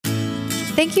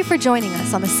Thank you for joining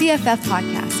us on the CFF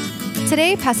podcast.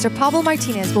 Today, Pastor Pablo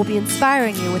Martinez will be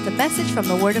inspiring you with a message from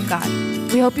the Word of God.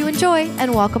 We hope you enjoy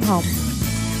and welcome home.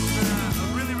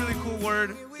 A really cool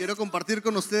word. Quiero compartir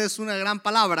con ustedes una gran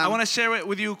palabra. I want to share it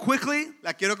with you quickly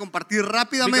La quiero compartir because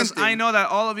rápidamente. I know that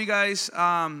all of you guys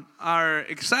are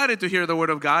excited to hear the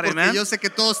word of God. Porque Amen. yo sé que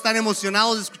todos están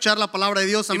emocionados de escuchar la palabra de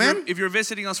Dios. Amén. If you're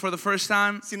visiting us for the first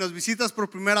time Si nos visitas por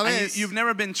primera and vez you've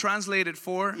never been translated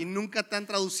for, y nunca te han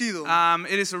traducido,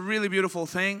 it is a really beautiful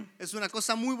thing. es una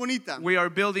cosa muy bonita. We are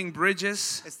building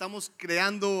bridges Estamos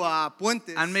creando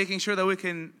puentes and making sure that we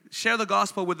can share the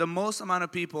gospel with the most amount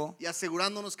of people, y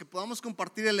asegurándonos que podamos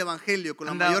compartir el evangelio con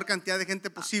la And mayor cantidad de gente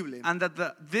posible. and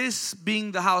that this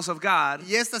being the house of God,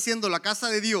 Y esta siendo la casa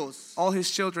de Dios, all His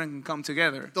children can come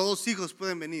together. todos hijos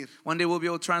pueden venir. One day we'll be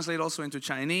able to translate also into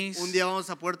Chinese. Un día vamos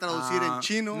a poder traducir en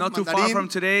chino, Not too far from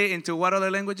mandarín, today into what other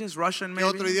languages? Russian ¿qué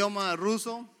otro maybe? idioma?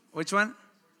 Ruso, Which one?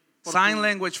 Sign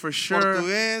language for sure.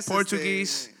 portugués,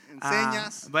 Portuguese.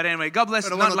 enseñas. But anyway, God bless.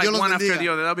 Pero Not bueno, like Dios los one after bendiga. the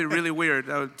other. That would be really weird.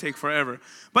 That would take forever.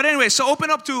 But anyway, so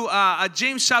open up to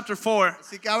James chapter 4.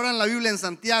 Así que abran la Biblia en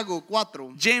Santiago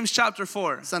 4. James chapter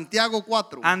 4. Santiago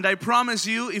 4. And I promise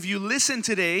you, if you listen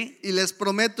today, Y les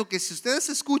prometo que si ustedes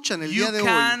escuchan el you día de hoy,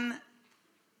 can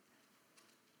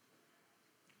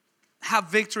have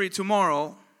victory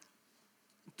tomorrow.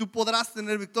 tú podrás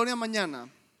tener victoria mañana.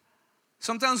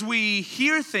 Sometimes we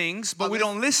hear things, but we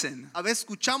don't listen. A veces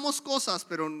escuchamos cosas,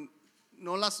 pero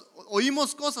no las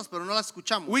oímos cosas, pero no las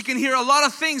escuchamos. We can hear a lot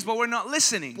of things, but we're not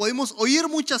listening. Podemos oír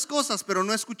muchas cosas, pero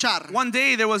no escuchar. One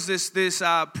day there was this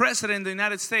president in the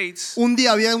United States, Un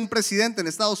día había un presidente en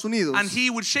Estados Unidos and he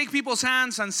would shake people's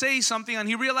hands and say something, and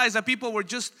he realized that people were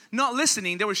just not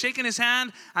listening. They were shaking his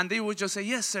hand, and they would just say,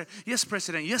 "Yes, sir. Yes,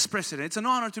 President. Yes, President. It's an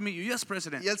honor to meet you. Yes,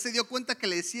 President." y él se dio cuenta que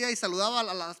le decía y saludaba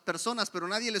a las personas, pero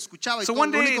nadie le escuchaba. Y So todo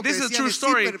one lo day, único que this is a decían true es, "Sí,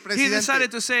 story. He presidente."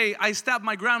 decided to say, "I stabbed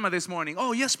my grandma this morning."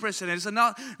 "Oh, yes, President.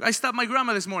 I stabbed my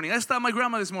grandma this morning. I stabbed my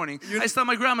grandma this morning. I stabbed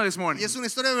my grandma this morning." Y es una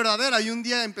historia verdadera. Y un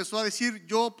día empezó a decir,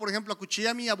 yo, por ejemplo, acuchillé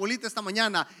a mi abuelita esta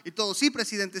mañana. Y todo, sí,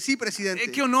 presidente, sí, presidente.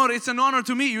 Qué honor. It's an honor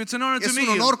to meet you. It's an honor to Es meet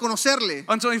un you. honor conocerle.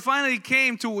 Until he finally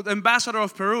came to the ambassador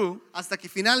of Peru Hasta que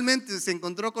finalmente se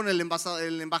encontró con el embajador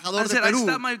and de said,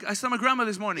 Perú. I stabbed my grandma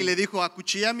this Y morning. le dijo,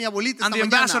 acuchillé a mi abuelita And esta the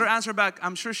ambassador mañana. answered back,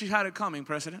 "I'm sure she had it coming,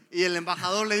 President." Y el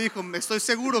embajador le dijo, me estoy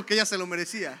seguro que ella se lo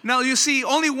merecía. Now you see,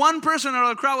 only one person out of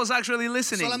the crowd was actually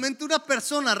listening. Solamente una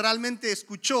persona realmente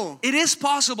escuchó. It is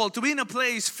possible to be in a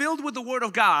place filled with the Word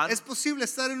of God Es posible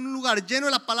estar en un lugar lleno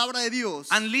de la palabra de Dios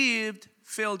and lived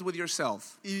filled with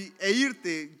yourself. e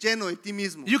irte lleno de ti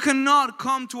mismo. You cannot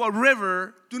come to a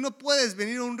river Tú no puedes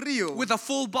venir a un río with a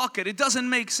full bucket. It doesn't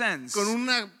make sense. con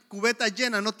una cubeta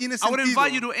llena, no tiene I would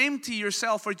invite you sentido. to empty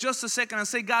yourself for just a second and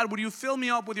say, "God, would you fill me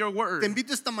up with your Te word?"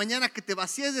 invito esta mañana a que te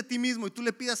vacíes de ti mismo y tú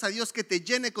le pidas a Dios que te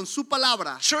llene con su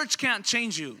palabra. Church can't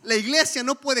change you. La iglesia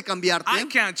no puede cambiarte. I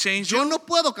can't change Yo you. no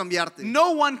puedo cambiarte.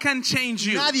 No one can change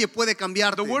you. Nadie puede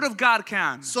cambiarte. The Word of God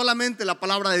can. Solamente la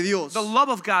palabra de Dios. The love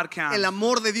of God El can.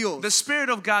 amor de Dios. The Spirit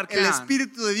of God El can.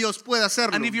 Espíritu de Dios puede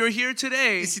hacerlo. And if you're here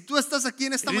today, Y si tú estás aquí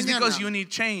en esta it is mañana, because you need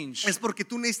change. es porque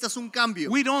tú necesitas un cambio.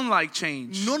 We don't like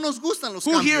change. No nos gustan los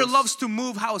Who here cambios. loves to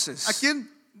move houses? ¿A quién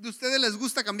de ustedes les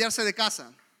gusta cambiarse de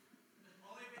casa?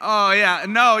 Oh yeah,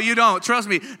 no, you don't. Trust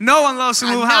me. No one loves to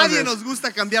A move nadie houses. nos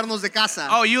gusta cambiarnos de casa.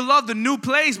 Oh, you love the new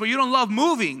place, but you don't love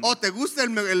moving. O te gusta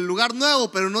el lugar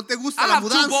nuevo, pero no te gusta I la have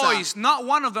two mudanza. boys. Not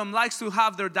one of them likes to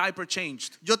have their diaper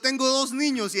changed. Yo tengo dos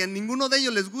niños y a ninguno de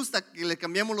ellos les gusta que le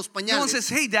cambiamos los No one pañales. says,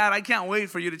 "Hey, Dad, I can't wait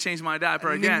for you to change my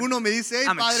diaper again." Ninguno me dice, hey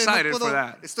I'm padre, excited no for puedo,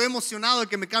 that. estoy emocionado de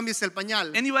que me cambies el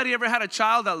pañal. Anybody ever had a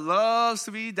child that loves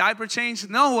to be diaper changed?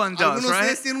 No one does, Algunos de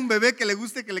right? ustedes tienen un bebé que le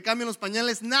guste que le cambien los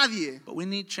pañales, nadie. But we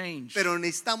need change. Pero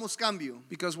necesitamos cambio.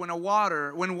 Because when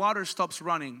water stops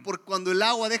running, Porque cuando el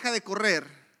agua deja de correr,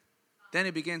 then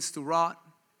it begins to rot,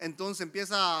 entonces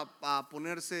empieza a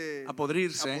ponerse, a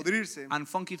podrirse, a podrirse. and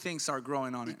funky things start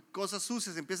growing on Y it. cosas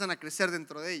sucias empiezan a crecer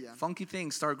dentro de ella. Funky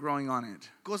things start growing on it.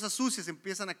 Cosas sucias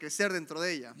empiezan a crecer dentro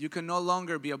de ella. You can no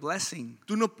longer be a blessing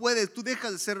Tú no puedes, tú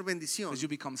dejas de ser bendición because you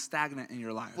become stagnant in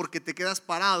your life. porque te quedas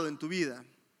parado en tu vida.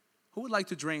 Who would like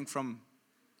to drink from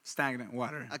stagnant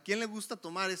water? ¿A quién le gusta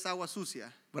tomar esa agua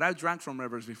sucia? But I've drank from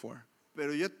rivers before.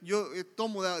 Pero yo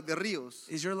tomo de ríos.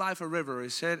 Is your life a river?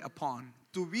 Is it a pond?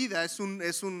 Tu vida es un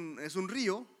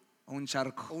río Un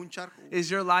charco. o un charco. Is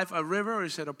your life a river or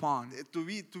is it a pond? Tu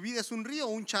vida es un río o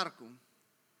un charco.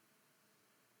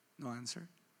 No answer.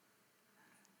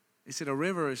 Is it a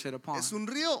river or is it a pond? ¿Es un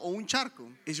río o un charco?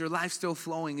 Is your life still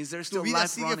flowing? Is there Tu still vida life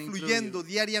sigue running through you? fluyendo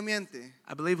diariamente.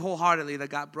 I believe wholeheartedly that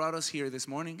God brought us here this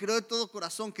morning Creo de todo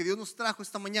corazón que Dios nos trajo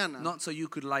esta mañana, not so you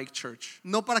could like church,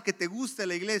 no para que te guste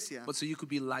la iglesia, but so you could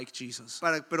be like Jesus.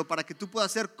 pero para que tú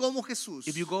puedas ser como Jesús.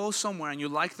 If you go somewhere and you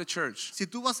like the church Si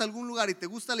tú vas a algún lugar y te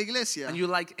gusta la iglesia and you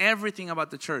like everything about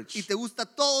the y church, te gusta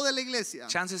todo de la iglesia,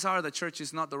 chances are the church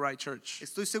is not the right church.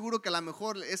 estoy seguro que a lo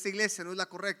mejor esta iglesia no es la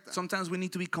correcta. Sometimes we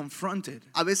need to be confronted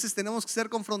A veces tenemos que ser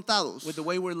confrontados with the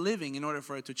way we're living in order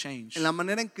for it to change. en la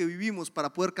manera en que vivimos para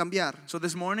poder cambiar. So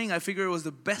this morning I figured it was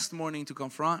the best morning to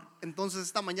confront. Entonces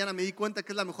esta mañana me di cuenta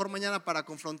que es la mejor mañana para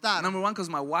confrontar. Number one, because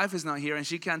my wife is not here and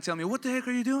she can't tell me, what the heck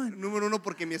are you doing? Número uno,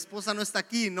 porque mi esposa no está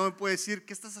aquí, no me puede decir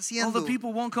qué estás All haciendo. the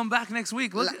people won't come back next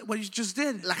week. Look at what you just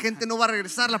did. La gente no va a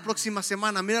regresar la próxima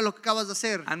semana. Mira lo que acabas de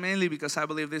hacer. And mainly because I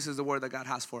believe this is the word that God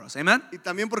has for us. Amen? Y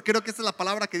también porque creo que esta es la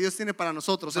palabra que Dios tiene para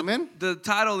nosotros. Amén. The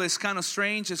title is kind of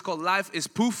strange. It's called Life is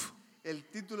Poof. El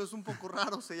título es un poco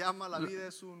raro, se llama La vida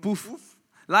es un Poof.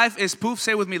 Life is poof.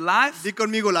 Say with me, life Di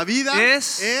conmigo, la vida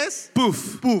es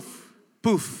poof. poof.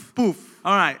 Poof. Poof.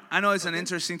 All right. I know it's an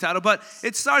interesting title, but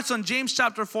it starts on James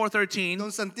chapter 4:13.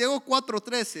 Don Santiago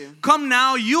 4:13. Come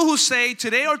now, you who say,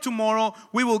 today or tomorrow,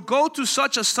 we will go to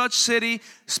such a such city,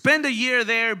 spend a year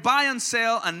there, buy and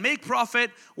sell, and make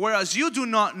profit, whereas you do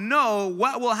not know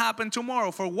what will happen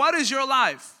tomorrow. For what is your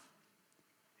life?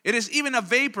 It is even a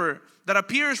vapor that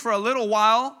appears for a little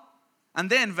while and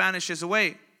then vanishes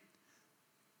away.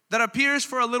 That appears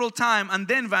for a little time and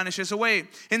then vanishes away.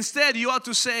 Instead, you ought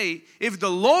to say, if the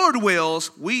Lord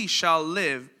wills, we shall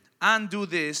live and do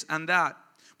this and that.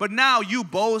 But now you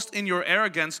boast in your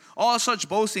arrogance. All such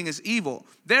boasting is evil.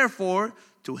 Therefore,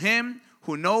 to him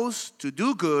who knows to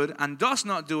do good and does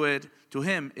not do it, to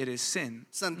him it is sin.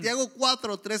 Santiago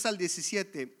 4:3 al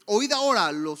 17. Oíd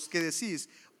ahora los que decís,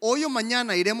 hoy o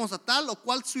mañana iremos a tal o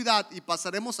cual ciudad y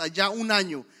pasaremos allá un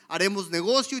año. Haremos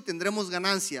negocio y tendremos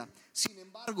ganancia. Sin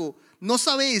embargo, no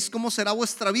sabéis cómo será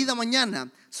vuestra vida mañana.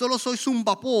 Solo sois un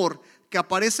vapor que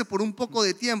aparece por un poco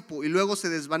de tiempo y luego se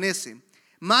desvanece.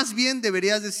 Más bien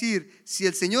deberías decir, si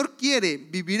el Señor quiere,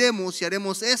 viviremos y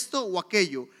haremos esto o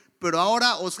aquello. Pero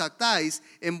ahora os jactáis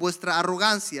en vuestra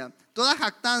arrogancia. Toda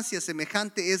jactancia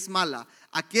semejante es mala.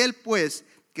 Aquel pues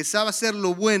que sabe hacer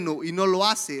lo bueno y no lo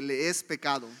hace, le es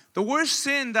pecado. The worst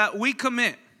sin that we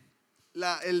commit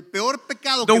El peor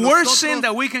pecado The que worst sin nosotros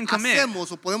that we can commit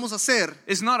hacemos o podemos hacer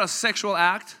is not a sexual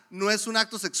act. no es un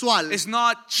acto sexual, It's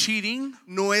not cheating.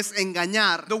 no es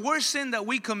engañar. The worst sin that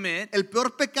we commit El peor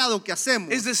pecado que hacemos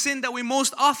is the sin that we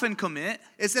most often commit.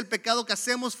 es el pecado que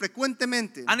hacemos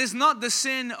frecuentemente And it's not the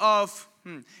sin of,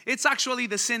 it's actually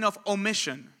the sin of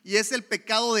omission. y es el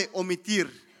pecado de omitir.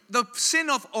 The sin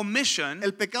of omission,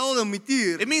 El pecado de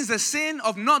omitir it means the sin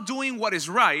of not doing what is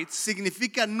right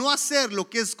significa no hacer lo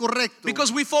que es correcto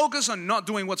because we focus on not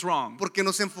doing what's wrong. porque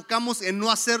nos enfocamos en no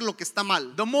hacer lo que está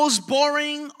mal. The most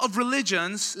boring of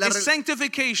religions La is re-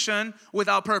 sanctification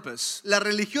without purpose. La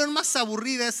religión más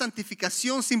aburrida es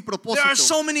santificación sin There propósito. are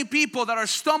so many people that are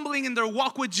stumbling in their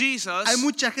walk with Jesus. Hay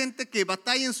mucha gente que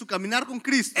batalla en su caminar con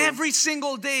Cristo. Every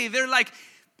single day, they're like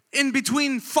in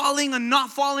between falling and not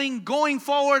falling, going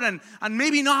forward and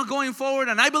maybe not going forward.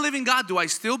 And I believe in God. Do I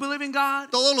still believe in God?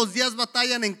 Todos los días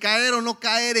batallan en caer o no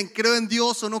caer, en creo en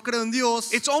Dios o no creo en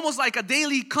Dios. It's almost like a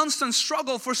daily, constant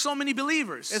struggle for so many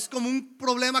believers. Es como un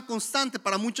problema constante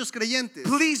para muchos creyentes.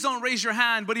 Please don't raise your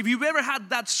hand, but if you've ever had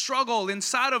that struggle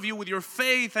inside of you with your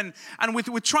faith and with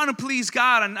trying to please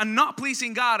God and not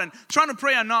pleasing God and trying to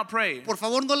pray and not pray. Por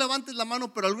favor, no levantes la mano,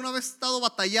 pero alguna vez has estado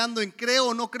batallando en creo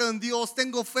o no creo en Dios,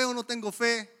 tengo fe o no tengo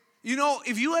fe. You know,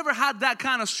 if you ever had that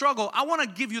kind of struggle, I want to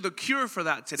give you the cure for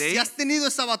that today. Si has tenido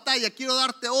esa batalla, quiero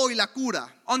darte hoy la cura.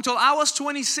 Until I was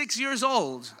 26 years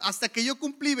old, Hasta que yo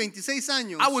cumplí 26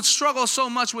 años, I would struggle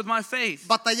so much with my faith.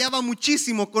 batallaba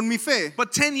muchísimo con mi fe.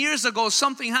 But 10 years ago,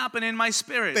 something happened in my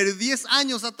spirit. Pero 10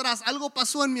 años atrás, algo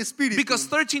pasó en mi espíritu. Because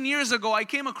 13 years ago, I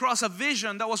came across a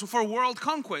vision that was for world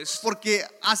conquest. Porque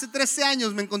hace 13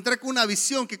 años me encontré con una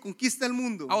visión que conquista el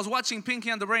mundo. I was watching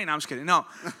Pinky and the Brain. I'm just kidding. No.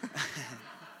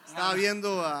 Estaba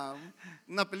viendo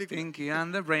una película. Pinky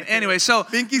and the Brain. Anyway, so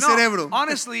Pinky no, Cerebro.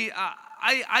 honestly,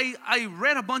 I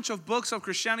read a bunch of books of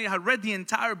Christianity. I read the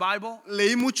entire Bible.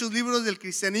 Leí muchos libros del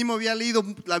cristianismo, había leído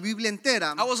la Biblia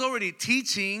entera. I was already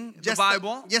teaching the Ya,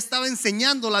 Bible. ya estaba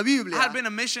enseñando la I Biblia. had been a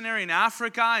missionary in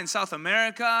Africa, in South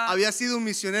America. Había sido un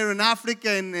misionero en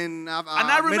África, en And I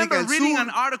América remember del reading Sur. an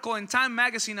article in Time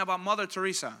magazine about Mother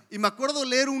Teresa. Y me acuerdo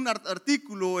leer un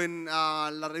artículo en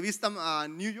la revista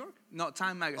New York. Time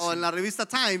o en magazine, la revista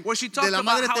Time where she de talked la about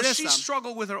Madre how she Teresa.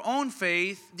 struggled with her own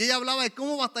faith, Y ella hablaba de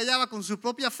cómo batallaba con su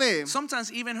propia fe,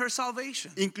 sometimes even her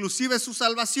salvation. inclusive su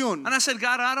salvación. And I said,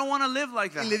 God, I don't want to live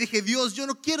like Y le that. dije, Dios, yo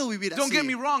no quiero vivir Don't get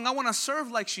me así. wrong, I want to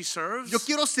serve like she serves, Yo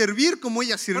quiero servir como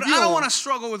ella but I don't want sirvió, to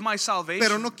struggle with my pero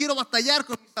salvation. no quiero batallar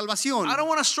con mi salvación. I don't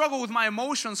want to struggle with my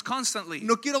emotions constantly.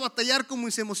 No quiero batallar con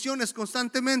mis emociones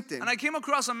constantemente. And I came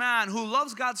across a man who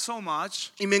loves God so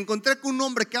much Y me encontré con un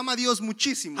hombre que ama a Dios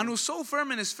muchísimo and who's so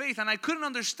firm in his faith, and I couldn't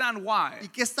understand why. y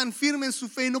que es tan firme en su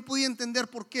fe y no podía entender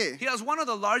por qué. He has one of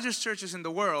the largest churches in the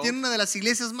world, Tiene una de las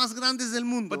iglesias más grandes del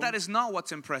mundo, but that is not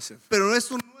what's impressive. pero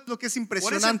eso no es lo que es What is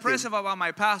impresionante. impressive about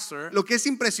my pastor Lo que es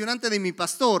impresionante de mi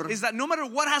pastor is that no matter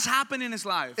what has happened in his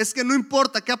life, es que no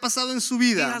importa qué ha pasado en su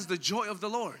he vida, has the joy of the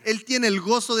Lord. él tiene el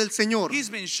gozo del Señor. He's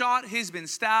been shot, he's been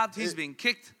stabbed, he's been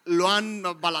kicked. Lo han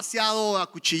balaceado,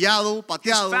 acuchillado, His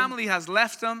pateado. family has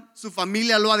left him. Su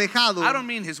familia lo ha dejado. I don't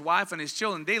mean his wife and his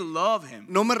children, they love him.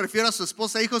 No me refiero a su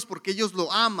esposa e hijos porque ellos lo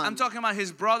I'm aman. talking about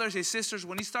his brothers, his sisters.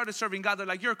 When he started serving God, they're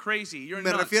like, you're crazy, you're Me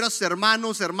nuts. refiero a sus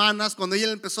hermanos, hermanas. Cuando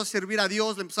ella empezó a servir a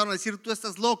Dios, le empezaron a decir, tú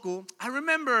estás loco. I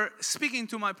remember speaking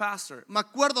to my pastor, Me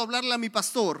acuerdo hablarle a mi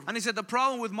pastor. and he said the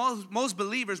problem with most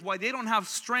believers, why they don't have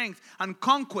strength and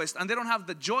conquest and they don't have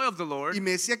the joy of the Lord, Y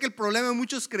me decía que el problema de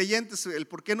muchos creyentes, el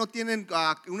por qué no tienen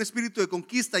un espíritu de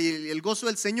conquista y el gozo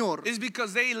del Señor, is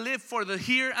because they live for the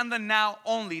here and the now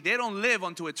only. They don't live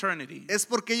unto eternity. es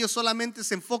porque ellos solamente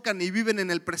se enfocan y viven en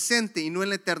el presente y no en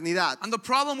la eternidad. And the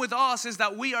problem with us is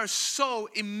that we are so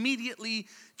immediately,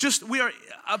 we are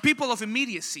a people of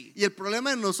immediacy. Y el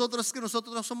problema de nosotros es que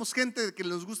nosotros no somos gente que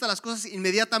nos gusta las cosas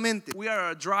inmediatamente. We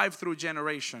are a drive-through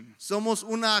generation. Somos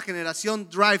una generación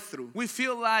drive-thru. We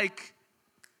feel like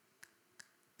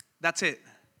that's it.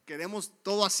 Queremos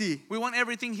todo así. We want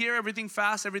everything here, everything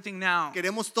fast, everything now.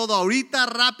 Queremos todo ahorita,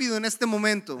 rápido, en este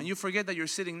momento. And you forget that you're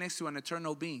sitting next to an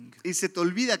eternal being. Y se te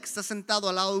olvida que estás sentado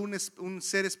al lado de un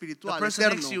ser The espiritual, person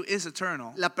next to you eterno. is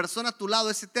eternal. La persona a tu lado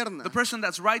es eterna. The person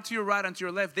that's right to your right and to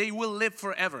your left, they will live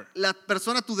forever. La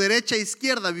persona a tu derecha e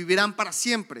izquierda vivirán para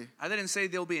siempre. I didn't say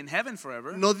they'll be in heaven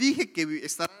forever. No dije que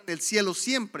estarán en el cielo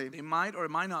siempre. They might or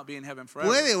might not be in heaven forever.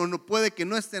 Puede o no puede que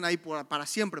no estén ahí para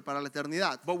siempre, para la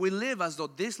eternidad. But we live as though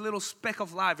this little speck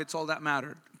of life, it's all that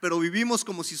mattered. Pero vivimos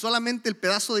como si solamente el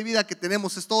pedazo de vida que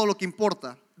tenemos es todo lo que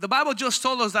importa. The Bible just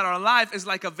told us that our life is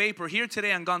like a vapor, here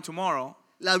today and gone tomorrow.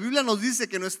 La Biblia nos dice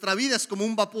que nuestra vida es como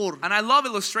un vapor. And I love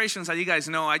illustrations, that you guys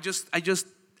know. I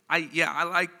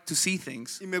like to see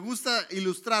things. Y me gusta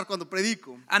ilustrar cuando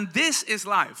predico. And this is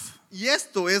life. Y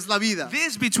esto es la vida.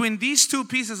 This between these two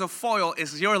pieces of foil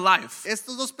is your life.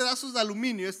 Estos dos pedazos de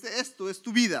aluminio, esto es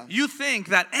tu vida. You think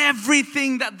that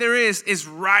everything that there is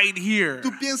right here.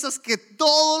 Tú piensas que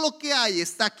todo lo que hay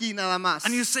está aquí nada más.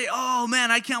 And you say, oh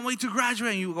man, I can't wait to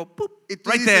graduate. And you go, boop, Y tú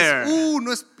right dices, there.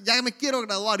 no es, ya me quiero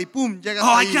graduar y pum, llegas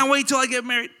Oh, I ahí. can't wait till I get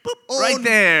married. Boop, Oh, right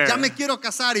there. ya me quiero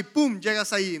casar y pum,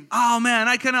 llegas ahí. Oh man,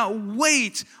 I cannot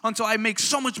wait until I make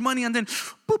so much money and then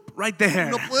boop, right there.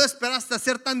 No puedo esperar hasta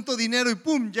hacer tanto dinero y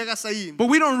pum, llegas ahí. But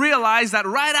we don't realize that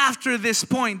right after this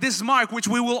point, this mark, which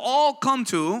we will all come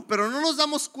to, Pero no nos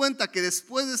damos cuenta que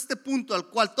después de este punto al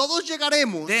cual todos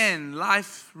llegaremos, then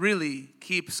life really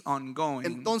keeps on going.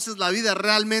 entonces la vida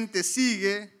realmente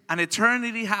sigue And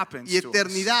eternity happens y to us.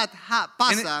 eternidad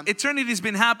pasa. And eternity's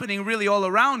been happening really all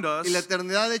around us. Y la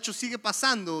eternidad de hecho sigue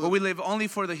pasando, But we live only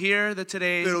for the here, the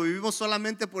today, pero vivimos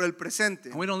solamente por el presente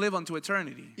and we don't live unto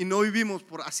eternity. y no vivimos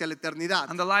hacia la eternidad.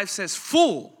 And the life says,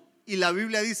 fool. Y la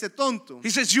Biblia dice tonto.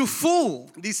 He says, you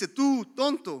fool. Dice tú,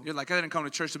 tonto. You're like, I didn't come to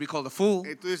church to be called a fool.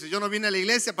 Tú dices, yo no vine a la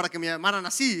iglesia para que me llamaran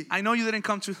así. I know you didn't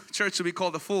come to church to be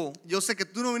called a fool. Yo sé que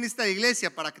tú no viniste a la iglesia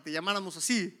para que te llamáramos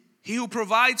así. He who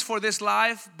provides for this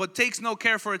life but takes no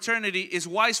care for eternity is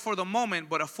wise for the moment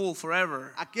but a fool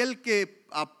forever. Aquel que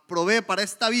provee para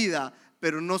esta vida,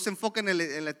 pero no se enfoca en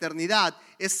la eternidad,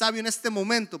 es sabio en este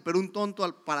momento, pero un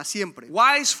tonto para siempre.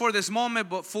 Wise for this moment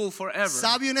but fool forever.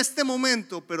 Sabio en este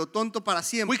momento, pero tonto para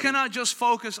siempre. We cannot just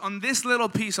focus on this little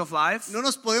piece of life, No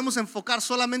nos podemos enfocar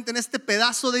solamente en este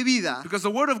pedazo de vida, because the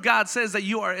word of God says that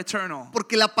you are eternal.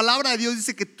 porque la palabra de Dios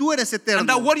dice que tú eres And eterno.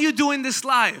 that what you do in this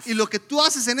life Y lo que tú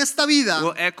haces en esta vida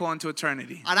will echo unto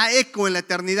eternity. hará eco en la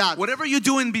eternidad. Whatever you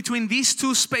do in between these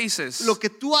two spaces. Lo que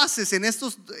tú haces en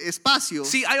estos espacios.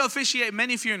 See, I officiate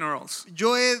many funerals.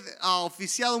 Yo he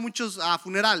oficiado muchos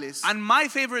funerales. And my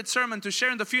favorite sermon to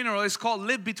share in the funeral is called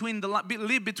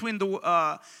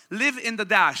live in the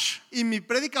dash. Y mi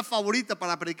prédica favorita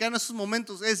para predicar en esos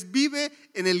momentos es vive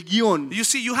en el guión. You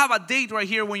see, you have a date right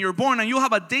here when you're born, and you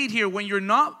have a date here when you're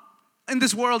not in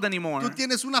this world anymore. Tú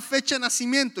tienes una fecha de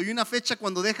nacimiento y una fecha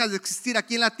cuando dejas de existir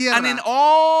aquí en la tierra. And in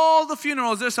all the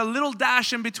funerals, there's a little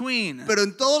dash in between. Pero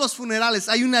en todos los funerales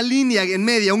hay una línea en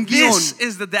media, un guión. This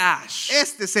is the dash.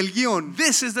 Este es el guión.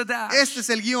 This is the dash. Este es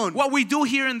el guión. What we do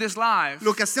here in this life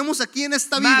Lo que hacemos aquí en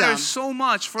esta vida matters so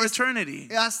much for eternity.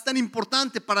 es tan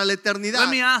importante para la eternidad. Let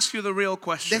me ask you the real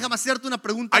question. Déjame hacerte una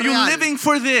pregunta Are you real. living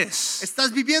for this?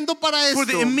 ¿Estás viviendo para For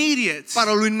esto? the immediate?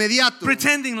 Para lo inmediato.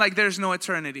 Pretending like there's no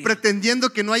eternity? Pretendiendo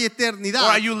que no hay eternidad.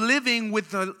 Or are you living with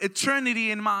the eternity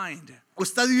in mind? ¿O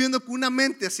estás viviendo con una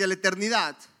mente hacia la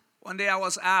eternidad? One day I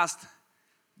was asked,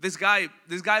 this guy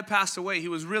passed away. He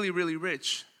was really, really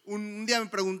rich. Un día me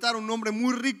preguntaron, un hombre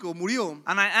muy rico murió.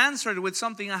 And I answered with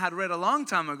something I had read a long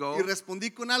time ago. Y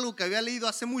respondí con algo que había leído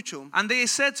hace mucho. And they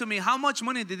said to me, how much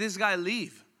money did this guy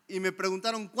leave? Y me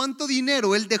preguntaron, ¿cuánto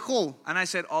dinero él dejó? And I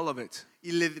said, all of it.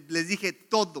 Y les dije,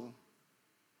 todo.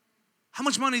 How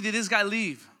much money did this guy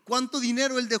leave? ¿Cuánto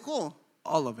dinero él dejó?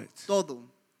 All of it. Todo.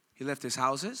 He left his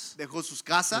houses. Dejó sus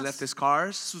He left casas, his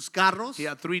cars. sus carros. He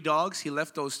had 3 dogs. He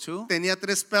left those 2. Tenía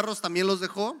 3 perros, también los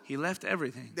dejó. He left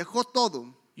everything. Dejó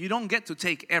todo. You don't get to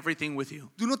take everything with you.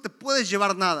 Tú no te puedes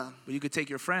llevar nada, But you could take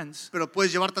your friends. pero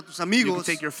puedes llevarte a tus You amigos, could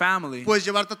take your family. puedes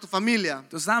llevarte a tu familia.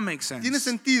 Does that make sense? Tiene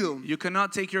sentido. You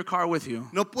cannot take your car with you.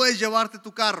 No puedes llevarte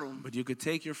tu carro, But you could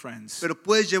take your friends. pero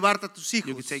puedes llevarte a tus You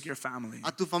hijos, could take your family.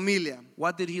 a tu familia.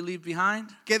 What did he leave behind?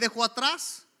 ¿Qué dejó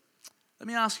atrás? Let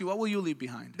me ask you, what will you leave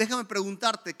behind? Déjame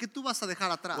preguntarte, ¿qué tú vas a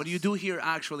dejar atrás? What you do here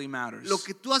actually matters. Lo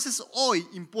que tú haces hoy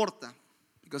importa,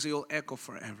 Because it will echo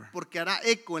forever. porque hará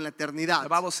eco en la eternidad. The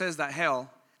Bible says that hell,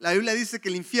 La Biblia dice que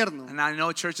el infierno, and I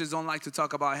know churches don't like to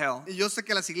talk about hell. y yo sé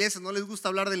que a las iglesias no les gusta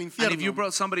hablar del And if you infierno,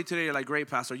 brought somebody today, you're like, great,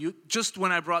 pastor. You just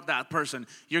when I brought that person,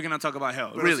 you're going to talk about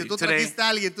hell. pero Really, si tú today. trajiste a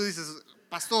alguien, tú dices,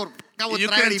 pastor, acabo de You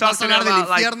traer couldn't y talk vas a to me hablar del about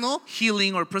like infierno,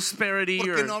 healing or prosperity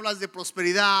 ¿por qué no or hablas de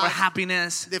prosperidad,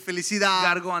 happiness. de You got to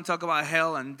felicidad, go and talk about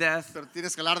hell and death. pero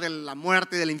tienes que hablar de la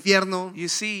muerte, del infierno? You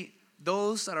see,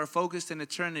 those that are focused in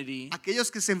eternity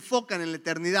Aquellos que se enfocan en la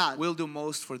eternidad will do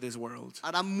most for this world.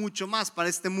 harán mucho más para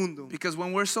este mundo. Because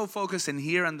when we're so focused in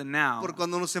here and the now, Porque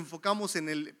cuando nos enfocamos en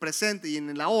el presente y en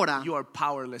el ahora, you are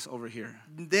powerless over here.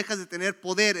 dejas de tener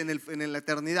poder en la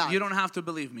eternidad. You don't have to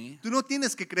believe me. Tú no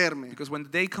tienes que creerme, Because when the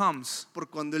day comes, porque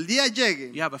cuando el día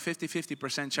llegue, you have a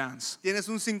 50-50% chance. tienes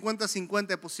un 50-50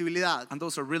 de posibilidad. And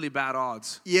those are really bad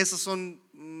odds. Y esos son,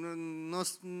 no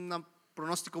es un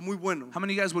pronóstico muy bueno. How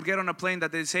many of you guys would get on a plane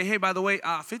that they say, hey, by the way,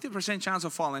 50% chance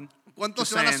of falling? ¿Cuántos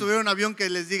Just se van a saying. subir a un avión que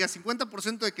les diga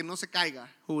 50% de que no se caiga?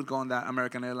 Who would go on that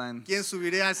American Airlines? ¿Quién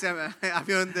subiría a ese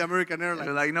avión de American They're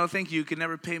Airlines? like, no, thank you. You can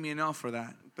never pay me enough for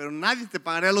that. Pero nadie te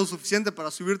pagaría lo suficiente para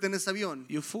subirte en ese avión.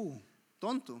 You fool.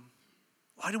 Tonto.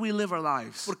 Why do we live our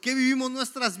lives ¿Por qué vivimos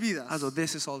nuestras vidas as though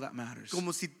this is all that matters?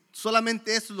 como si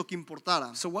solamente esto es lo que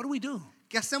importara? So what do we do?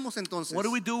 ¿Qué hacemos entonces? What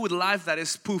do we do with life that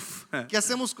is poof? ¿Qué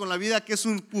hacemos con la vida que es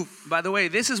un puff? By the way,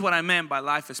 this is what I meant by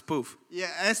life is poof. Y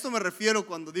a esto me refiero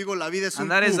cuando digo la vida es un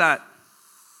And that puff. is that.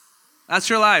 That's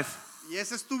your life. Y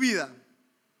esa es tu vida.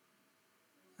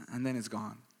 And then it's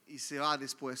gone. Y se va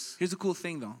después. Here's the cool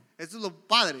thing though. Esto es lo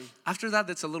padre. After that,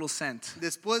 that's a little scent.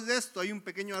 Después de esto hay un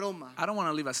pequeño aroma. I don't want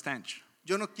to leave a stench.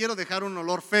 Yo no quiero dejar un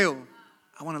olor feo.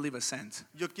 I want to leave a scent.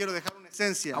 Yo quiero dejar una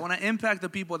esencia. I want to impact the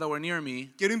people that were near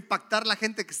me Quiero impactar la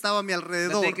gente que estaba a mi that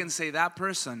alrededor they can say that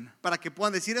person para que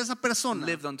puedan decir esa persona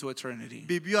lived unto eternity.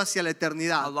 vivió hacia la A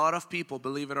eternidad. lot of people,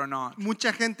 believe it or not,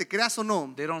 Mucha gente, creas o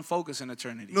no, they don't focus in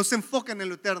eternity. no se enfocan en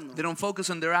lo eterno. They don't focus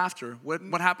on thereafter.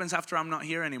 What happens after I'm not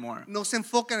here anymore? No se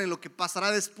enfocan en lo que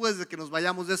pasará después de que nos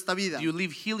vayamos de esta vida. Do you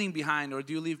leave healing behind or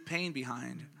do you leave pain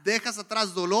behind? ¿Dejas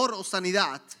atrás dolor o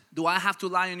sanidad? Do I have to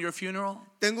lie in your funeral?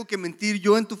 ¿Tengo que mentir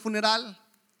yo en tu funeral?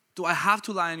 Do I have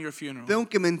to lie in your funeral? ¿Tengo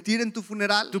que mentir en tu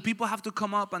funeral? Do people have to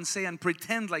come up and say and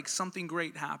pretend like something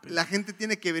great happened? La gente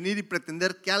tiene que venir y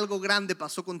pretender que algo grande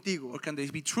pasó contigo. Or can they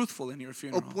be truthful in your O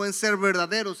funeral? pueden ser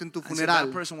verdaderos en tu And say that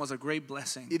funeral. person was a great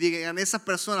blessing. Y digan, esa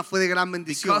persona fue de gran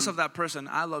bendición. Because of that person,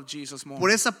 I love Jesus more.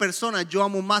 Por esa persona yo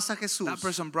amo más a Jesús. That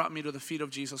person brought me to the feet of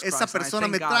Jesus Christ. Esa and I persona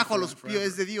thank me God trajo a for los them forever.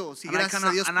 pies de Dios. Y And I gracias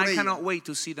a Dios por cannot ello. wait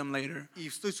to see them later. Y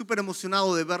estoy súper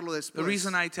emocionado de verlo The después.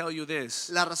 reason I tell you this,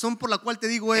 La razón por la cual te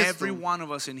digo esto, every one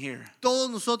of us in here, todos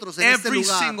nosotros en este every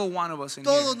lugar, single one of us in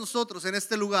todos here, nosotros en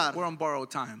este lugar, we're on borrowed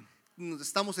time.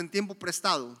 estamos en tiempo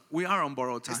prestado. We are on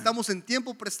borrowed time. Estamos en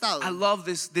tiempo prestado. I love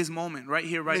this moment right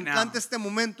here, right Me now, encanta este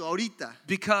momento ahorita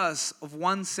because of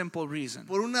one simple reason.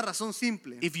 por una razón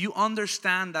simple. If you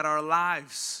understand that our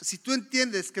lives Si tú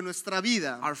entiendes que nuestra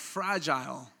vida are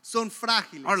fragile, son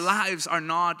frágiles, our lives are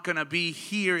not going to be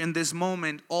here in this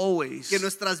moment always. que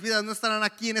nuestras vidas no estarán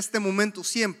aquí en este momento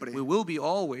siempre, We will be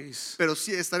always, pero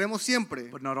sí estaremos siempre,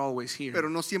 but not always here. pero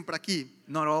no siempre aquí,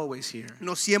 Not always here.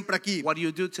 no siempre aquí. What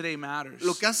you do today matters.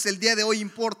 Lo que haces el día de hoy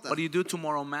importa, What you do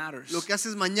tomorrow matters. lo que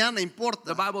haces mañana The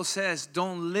importa. Bible says,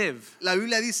 don't live La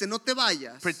Biblia dice, no te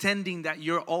vayas, pretending that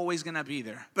you're always going to be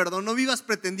there. perdón, no vivas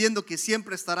pretendiendo que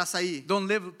siempre estarás ahí. Don't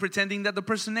live pretending that the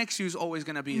person next to you is always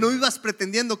going to be No there. vivas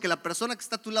pretendiendo que la persona que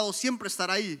está a tu lado siempre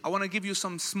estará ahí. I want to give you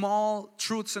some small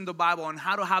truths in the Bible on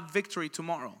how to have victory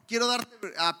tomorrow. Quiero darte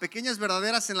pequeñas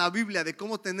verdaderas en la Biblia de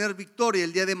cómo tener victoria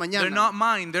el día de They're not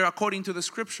mañana. mine, they're according to the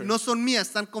scripture. No son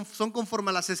mías, son conforme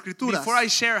a las escrituras. Before I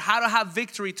share how to have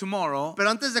victory tomorrow, Pero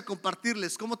antes de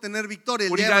compartirles cómo tener victoria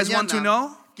el what do día you de guys want to mañana,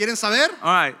 know? ¿quieren saber?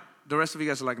 All right, the rest of you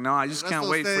guys are like, no, I just El can't resto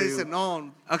de wait for ustedes you. dicen,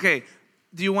 no. Okay,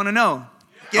 do you want to know?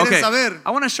 ¿Quieren Okay, saber?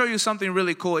 I want to show you something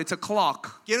really cool. It's a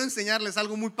clock. Quiero enseñarles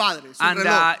algo muy padre. Es un And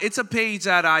reloj. it's a page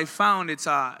that I found. It's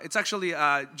actually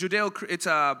a it's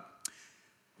a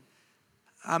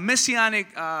messianic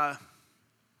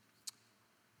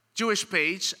Jewish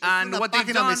page. Es And una what they've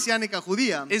página done mesiánica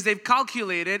judía. is they've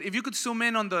calculated. If you could zoom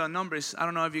in on the numbers, I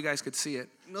don't know if you guys could see it.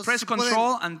 No sé Press si pueden-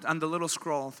 control and the little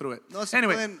scroll through it. No sé si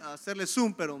Anyway, pueden hacerle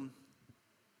zoom, pero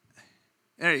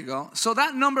there you go. So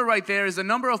that number right there is the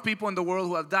number of people in the world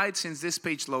who have died since this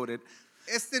page loaded.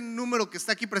 este número que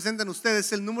está aquí presente en ustedes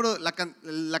es el número, la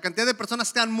cantidad de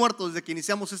personas que han muerto desde que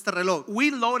iniciamos este reloj. We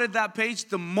loaded that page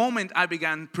the moment I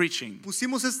began preaching.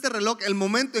 Pusimos este reloj el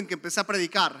momento en que empecé a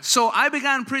predicar. So I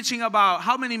began preaching about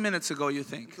how many minutes ago you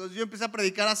think? Entonces yo empecé a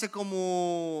predicar hace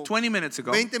como 20 minutes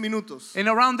ago. 20 minutos. And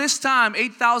around this time,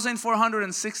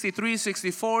 8,463,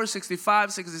 64,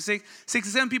 65, 66,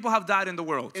 67 people have died in the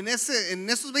world. En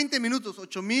esos 20 minutos,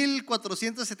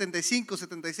 8,475,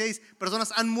 76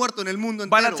 personas han muerto en el mundo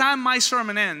By the entero. time my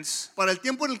sermon ends, Para el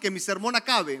tiempo en el que mi sermón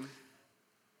acabe,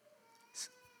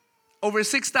 over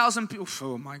 6,000 people.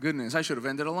 Oh my goodness, I should have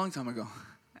ended a long time ago.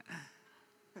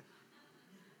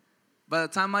 By the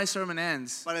time my sermon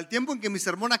ends, para el tiempo en que mi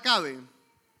sermón acabe,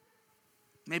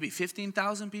 maybe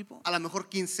 15,000 people. a lo mejor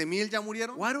 15,000 ya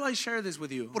murieron. Why do I share this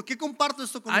with you? ¿Por qué comparto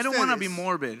esto con I don't want to be ustedes?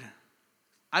 morbid.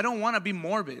 I don't want to be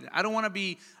morbid. I don't want to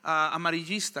be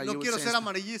amarillista. No you would quiero say. ser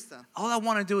amarillista. All I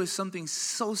want to do is something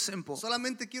so simple.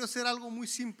 Solamente quiero hacer algo muy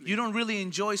simple. You don't really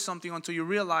enjoy something until you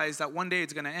realize that one day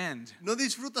it's going to end. No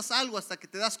disfrutas algo hasta que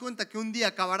te das cuenta que un día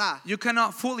acabará. You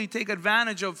cannot fully take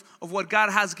advantage of what God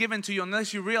has given to you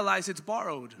unless you realize it's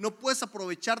borrowed. No puedes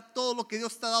aprovechar todo lo que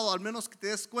Dios te ha dado, al menos que te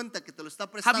des cuenta que te lo está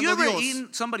Have you prestando ever Dios.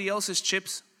 eaten somebody else's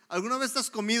chips? ¿Alguna vez has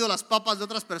comido las papas de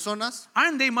otras personas?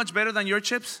 Aren't they much better than your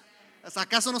chips?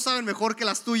 ¿Acaso no saben mejor que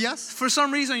las tuyas? For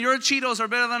some reason, your Cheetos are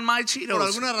better than my Por Cheetos.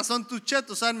 alguna razón tus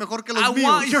chetos saben mejor que los I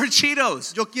want míos. your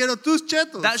Cheetos. Yo quiero tus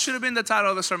chetos. That should have been the title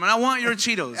of the sermon. I want your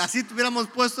Cheetos. Así tuviéramos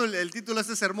puesto el título de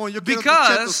este sermón. Yo quiero tus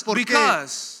chetos. ¿Por qué?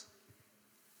 Because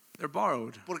they're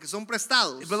borrowed. Porque son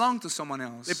prestados. It belonged to someone Le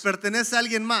else. pertenece a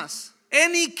alguien más.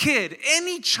 Any kid,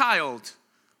 any child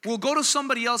will go to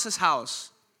somebody else's house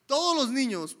Todos los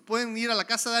niños pueden ir a la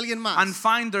casa de alguien más and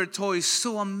find their toys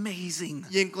so amazing.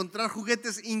 y encontrar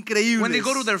juguetes increíbles. When they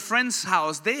go to their friend's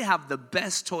house, they have the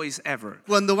best toys ever.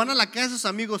 Cuando van a la casa de sus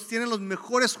amigos tienen los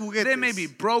mejores juguetes. They may be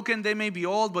broken, they may be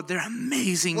old, but they're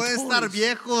amazing Pueden estar toys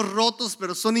viejos, rotos,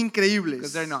 pero son increíbles.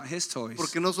 because they're not his toys.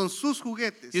 Porque no son sus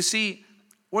juguetes. You see,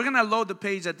 we're going to load the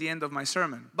page at the end of my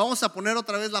sermon. Vamos a poner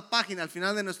otra vez la página al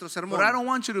final de nuestro sermón. But I don't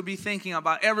want you to be thinking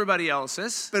about everybody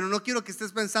else's, Pero no quiero que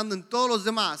estés pensando en todos los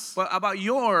demás, but about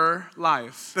your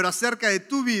life. pero acerca de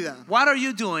tu vida. What are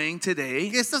you doing today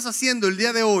 ¿Qué estás haciendo el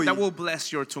día de hoy that will bless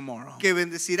your tomorrow? que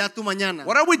bendecirá tu mañana?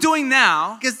 What are we doing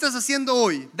now ¿Qué estás haciendo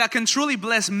hoy that can truly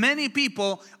bless many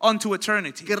people unto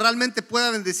eternity? que realmente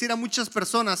pueda bendecir a muchas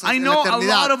personas I en la know a lot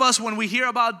eternidad? of us, when we hear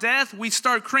about death, we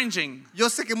start cringing. Yo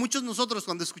sé que muchos de nosotros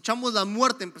cuando escuchamos la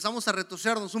muerte empezamos a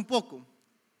retorcernos un poco.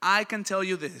 I can tell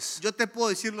you this. Yo te puedo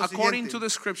decir lo According to siguiente, the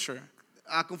scripture,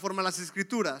 conforme a las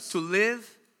escrituras, to live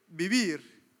vivir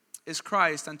is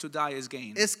Christ and to die is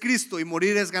gain. es Cristo y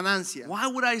morir es ganancia. Why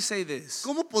would I say this?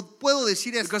 ¿Cómo puedo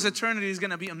decir esto? Because eternity is going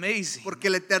to be amazing.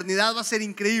 Porque la eternidad va a ser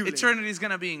increíble. Eternity is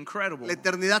going to be incredible. La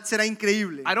eternidad será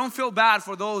increíble. I don't feel bad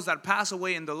for those that pass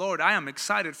away in the Lord. I am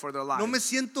excited for their No me lives.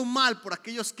 siento mal por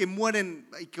aquellos que mueren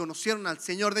y que conocieron al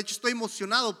Señor. De hecho, estoy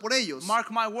emocionado por ellos. Mark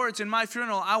my words, in my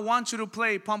funeral, I want you to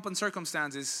play Pomp and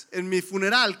Circumstances. En mi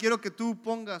funeral quiero que tú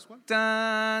pongas, ¿cuál?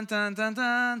 Dun, dun, dun,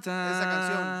 dun, dun, Esa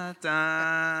canción.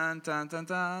 Dun, dun, dun,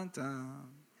 dun,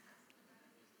 dun.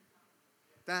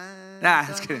 Tan, Nah, tan.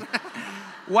 just kidding.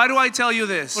 Why do I tell you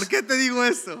this? ¿Por qué te digo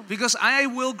esto? Because I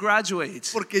will graduate.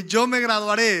 Porque yo me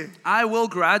graduaré. I will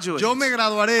graduate. Yo me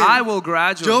graduaré. I will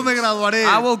graduate. Yo me graduaré.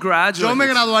 I will graduate. Yo me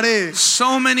graduaré.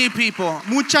 So many people,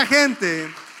 Mucha gente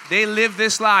they live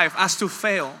this life as to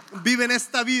fail viven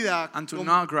esta vida and to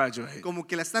como, not graduate. como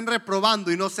que la están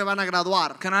reprobando y no se van a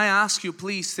graduar. Can I ask you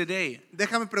please today?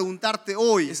 Déjame preguntarte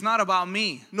hoy. It's not about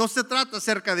me. No se trata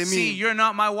acerca de See, mí. you're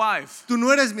not my wife. Tú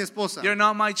no eres mi esposa. You're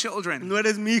not my children. No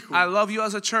eres mi hijo. I love you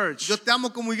as a church. Yo te amo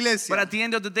como iglesia. But at the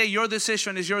end of the day, your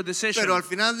decision is your decision. Pero al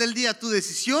final del día tu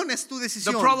decisión es tu The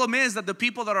decisión. problem is that the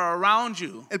people that are around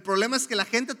you El problema es que la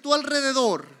gente a tu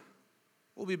alrededor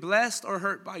will be blessed or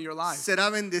hurt by your life.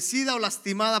 será bendecida o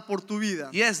lastimada por tu vida.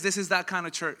 Yes, this is that kind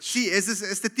of church. Sí, ese es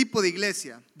este tipo de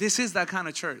iglesia. This is that kind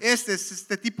of church. Este es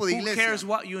este tipo de Who iglesia cares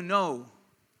what you know?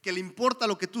 que le importa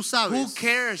lo que tú Who sabes.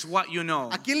 cares what you know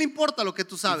 ¿A quién le importa lo que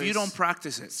tú if sabes you don't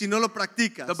practice it? si no lo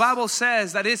practicas? The Bible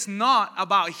says that it's not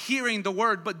about hearing the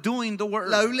word, but doing the word.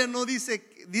 La Biblia no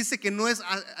dice que no es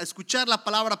a escuchar la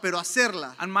palabra, pero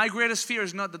hacerla. And my greatest fear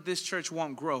is not that this church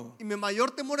won't grow. Y mi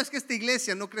mayor temor es que esta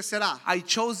iglesia no crecerá. I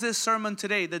chose this sermon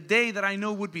today, the day that I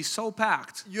knew would be so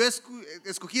packed. Yo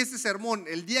escogí este sermón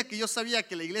el día que yo sabía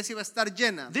que la iglesia iba a estar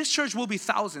llena. This church will be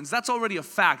thousands. That's already a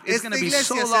fact. It's Esta going to be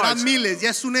so iglesia será large. miles, ya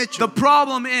es un The hecho.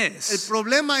 problem El is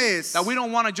problema es that we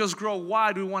don't want to just grow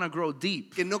wide, we want to grow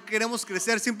deep. que no queremos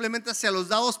crecer simplemente hacia los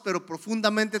lados, pero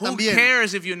profundamente Who también.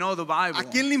 cares if you know the Bible? ¿A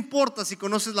quién le importa si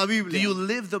conoces la Do you Biblia?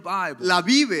 live the Bible? La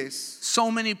vives. So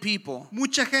many people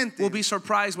Mucha gente will be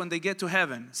surprised when they get to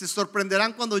heaven se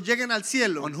sorprenderán cuando lleguen al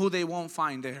cielo on who they won't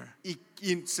find there. y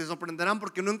se sorprenderán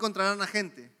porque no encontrarán a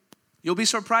gente. You'll be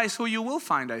surprised who you will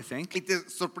find, I think. Y te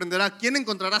sorprenderá quién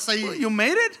encontrarás ahí. You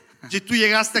made it? ¿Y tú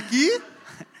llegaste aquí?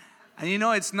 And you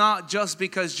know, it's not just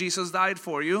because Jesus died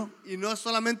for you. Y no es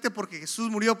solamente porque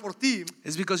Jesús murió por ti,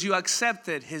 It's because you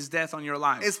accepted his death on your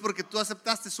life. es porque tú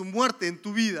aceptaste su muerte en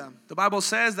tu vida. The Bible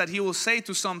says that he will say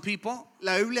to some people,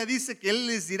 La Biblia dice que Él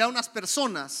les dirá a unas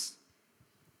personas,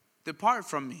 depart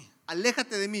from me,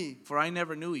 aléjate de mí, for I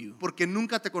never knew you. porque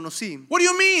nunca te conocí. What do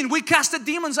you mean? We casted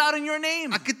demons out in your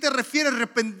name. ¿A qué te refieres?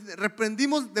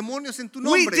 Reprendimos demonios en tu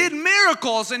We nombre. did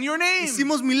miracles in your name.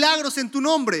 Hicimos milagros en tu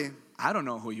nombre. I don't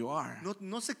know who you are.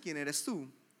 No sé quién eres tú.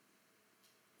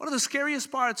 One of the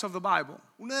scariest parts of the Bible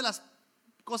Una de las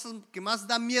cosas que más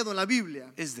da miedo en la Biblia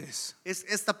is this, es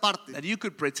esta parte. that you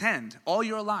could pretend all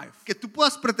your life Que tú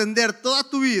puedas pretender toda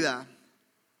tu vida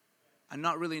and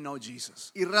not really know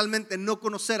Jesus. y realmente no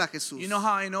conocer a Jesús. You know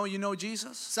how I know you know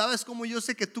Jesus? ¿Sabes cómo yo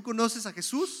sé que tú conoces a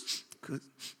Jesús?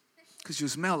 Because you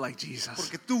smell like Jesus.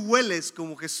 Porque tú hueles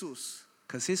como Jesús.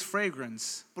 Because his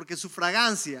fragrance Porque su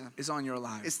fragancia is on your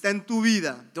life. está en tu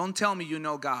vida. Don't tell me you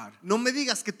know God. No me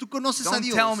digas que tú conoces a Don't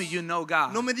Dios. tell me you know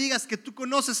God No me digas que tú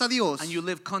conoces a Dios and you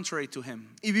live contrary to him.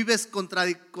 y vives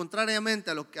contrariamente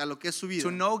a lo que es su vida.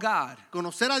 To know God,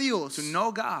 Conocer a Dios, to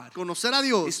know God conocer a is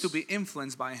Dios to be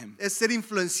influenced by him. es ser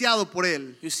influenciado por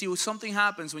Él. You see, something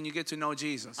happens when you get to know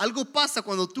Jesus. Algo pasa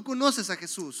cuando tú conoces a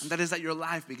Jesús. And that is that your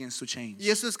life begins to change. Y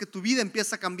eso es que tu vida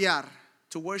empieza a cambiar.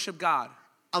 To worship God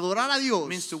Adorar a Dios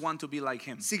means to want to be like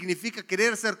him. significa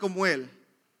querer ser como Él.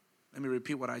 Let me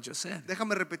repeat what I just said.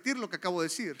 Déjame repetir lo que acabo de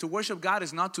decir. To worship God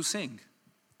is not to sing.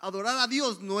 Adorar a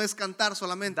Dios no es cantar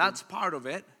solamente. That's part of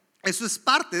it. Eso es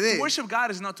parte To de. worship God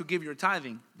is not to give your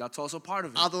tithing. That's also part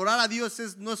of it. Adorar a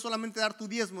Dios no es solamente dar tu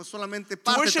diezmo, es solamente To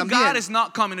parte worship también. God is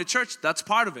not coming to church. That's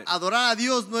part of it. Adorar a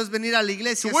Dios no es venir a la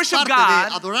iglesia, To es worship parte God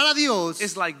de. Adorar a Dios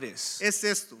It's like this. es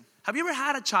esto. Have you ever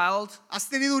had a child ¿Has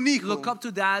tenido un hijo look up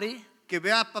to daddy que ve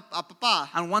a papá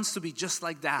and wants to be just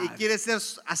like y dad? quiere ser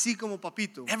así como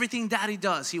papito? Everything daddy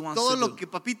does, he wants Todo to lo do. que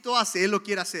papito hace, él lo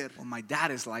quiere hacer. Well, my dad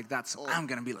is like that, so Oh, I'm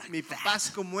going to be like Mi papá that. es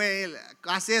como él,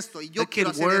 hace esto y yo The kid quiero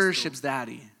hacer worships esto.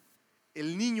 daddy.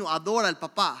 El niño adora al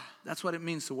papá. That's what it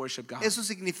means to worship God. Eso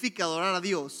significa adorar a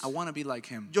Dios. I want to be like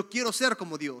him. Yo quiero ser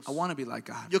como Dios. I want to be like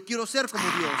God. Yo quiero ser como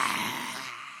Dios.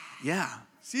 Yeah.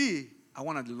 Sí. I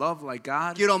want to love like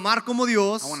God. Quiero amar como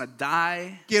Dios. I want to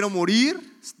die, Quiero morir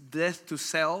death to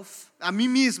self, a mí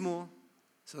mismo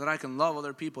so that I can love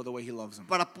other people the way he loves them.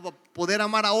 para poder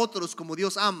amar a otros como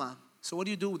Dios ama. So what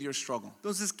do you do with your struggle?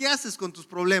 Entonces, ¿qué haces con tus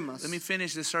problemas? Let me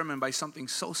finish this sermon by something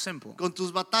so simple. Con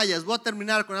tus batallas. Voy a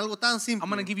terminar con algo tan I'm going to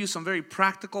simple. give you some very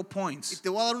practical Y points te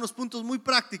voy a dar unos puntos muy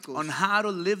prácticos on how to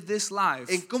live this life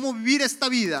en cómo vivir esta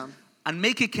vida and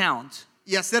make it count.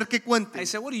 y hacer que I cuente.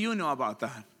 said, what do you know about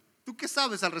that? ¿Tú qué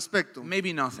sabes al respecto?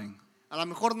 Maybe nothing, A lo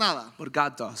mejor nada, but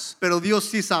God does. pero Dios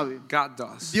sí sabe. God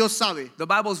does. Dios sabe. The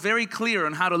Bible is very clear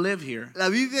on how to live here, La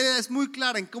Biblia es muy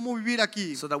clara en cómo vivir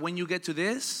aquí so that when you get to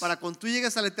this, para cuando tú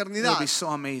llegues a la it'll eternidad be so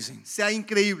amazing. sea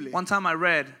increíble. One time I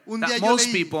read Un día that yo most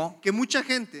leí people, que mucha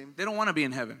gente they don't want to be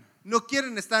in heaven no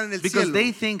quieren estar en el because cielo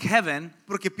they think heaven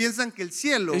porque piensan que el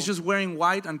cielo is just wearing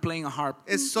white and playing a harp.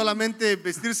 es solamente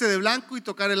vestirse de blanco y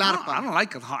tocar el I arpa. don't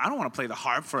like a harp. I don't want to play the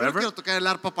harp Yo no forever. quiero tocar el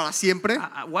arpa para siempre.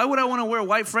 Why would I want to wear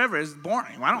white forever? It's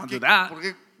boring. I don't want to do that.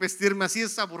 Porque vestirme así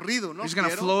es aburrido, ¿no? You're just going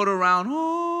to Quiero float around.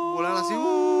 Oh, volar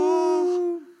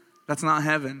así. that's not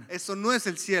heaven. Eso no es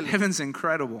el cielo. Heaven's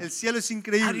incredible. El cielo es How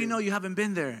do you increíble. know you haven't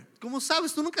been there? ¿Cómo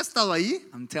sabes? ¿Tú nunca has estado ahí?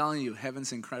 I'm telling you,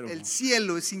 heaven's incredible. El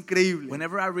cielo es increíble.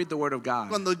 Whenever I read the Word of God,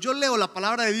 Cuando yo leo la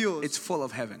palabra de Dios, it's full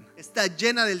of heaven. está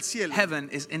llena del cielo. Heaven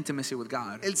is intimacy with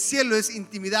God. El cielo es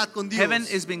intimidad con Dios. Heaven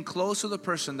is being close to the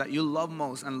person that you love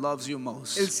most and loves you El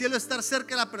most. cielo es estar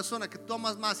cerca de la persona que tú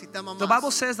amas más y te ama The Bible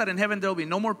más. says that in heaven there will be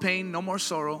no more pain, no more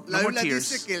sorrow, La no more Biblia dice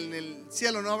tears. que en el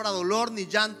cielo no habrá dolor ni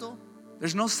llanto.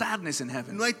 There's no sadness in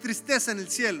heaven. No hay tristeza en el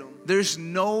cielo. There's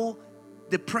no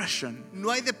depression.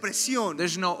 No hay depresión.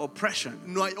 There's no oppression.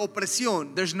 No hay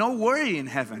opresión. There's no worry in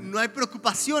heaven. No hay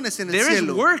preocupaciones en el There is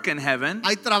cielo. work in heaven.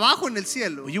 Hay trabajo en el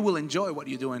cielo. You will enjoy what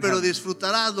you do in Pero heaven.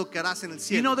 disfrutarás lo que harás en el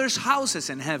You know cielo. there's houses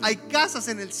in heaven. Hay casas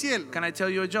en el cielo. Can I tell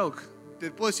you a joke? Te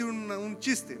puedo decir un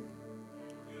chiste.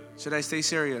 Should I stay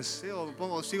serious? ¿Sí?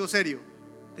 O sigo serio.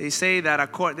 They say that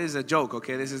this is a joke,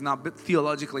 okay? This is not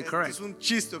theologically Esto correct. es un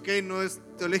chiste, ¿ok? No es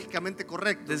teológicamente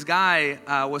correcto. This guy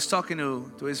was talking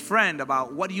to his friend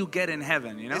about what do you get in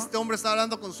heaven, you know? Este hombre está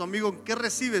hablando con su amigo. ¿Qué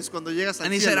recibes cuando llegas al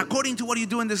And he said, cielo? according to what you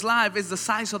do in this life, is the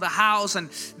size of the house and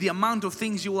the amount of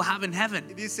things you will have in heaven.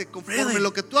 Y dice, conforme Really?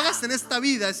 lo que tú hagas en esta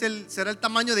vida será el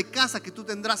tamaño de casa que tú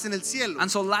tendrás en el cielo.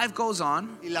 And so life goes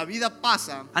on, Y la vida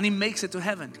pasa and he makes it to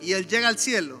heaven. y él llega al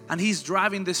cielo And he's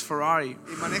driving this Ferrari,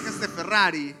 y maneja este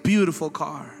Ferrari, beautiful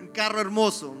car, un carro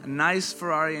hermoso, a nice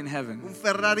Ferrari in heaven. un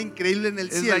Ferrari increíble en el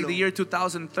It's cielo. like the year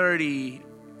 2030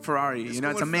 Ferrari, Es you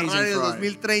know, como it's el amazing Ferrari del Ferrari.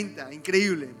 2030,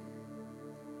 increíble.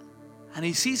 And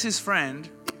he sees his friend,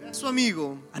 Y ve a su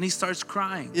amigo and he starts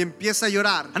crying. y empieza a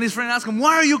llorar. And his friend asks him,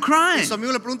 why are you Y crying? su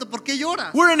amigo le pregunta, ¿por qué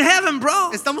lloras? We're in heaven,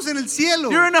 bro. Estamos en el cielo.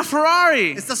 You're in a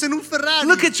Ferrari. Estás en un Ferrari.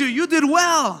 Look at you, you did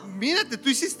well. Mírate, tú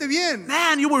hiciste bien.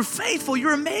 Man, you were faithful,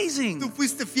 you're Tú amazing.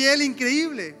 fuiste fiel,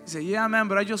 increíble. He said, yeah, man,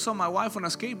 but I just saw my wife on a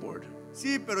skateboard.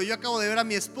 Sí, pero yo acabo de ver a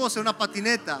mi esposa en una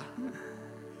patineta.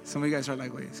 Some of you guys are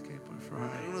like, wait, skateboard,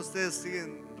 Ferrari. Algunos de ustedes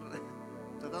siguen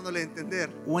tratándole de entender.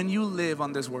 When you live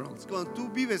on this world Cuando tú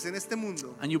vives en este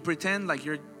mundo and you pretend like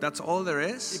that's all there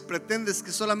y is, pretendes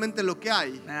que solamente lo que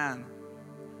hay, man,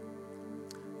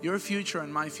 your future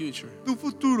and my future tu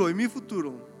futuro y mi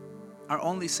futuro are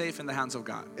only safe in the hands of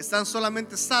God. están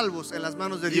solamente salvos en las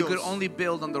manos de You Dios. could only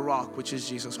build on the rock, which is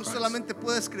Jesus Tú Christ. solamente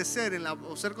puedes crecer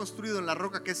o ser construido en la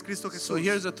roca que es Cristo Jesús. So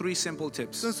here's the 3 simple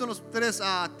tips. Entonces son los 3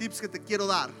 tips que te quiero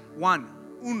dar. 1,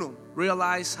 1,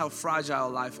 realize how fragile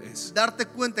life is. darte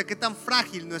cuenta qué tan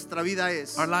frágil nuestra vida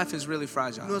es. Our life is really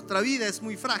fragile. Nuestra vida es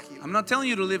muy frágil. I'm not telling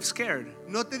you to live scared,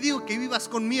 No te digo que vivas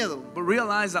con miedo, but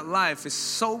realize that life is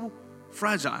so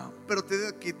fragile pero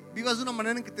que vivas de una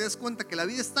manera en que te des cuenta que la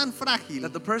vida es tan frágil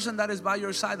that the person that is by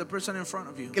your side, the person in front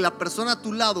of you, que la persona a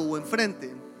tu lado o enfrente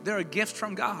they're a gift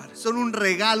from God. son un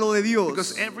regalo de Dios.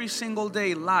 Because every single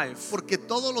day, life, Porque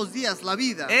todos los días la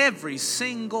vida, every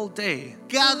single day,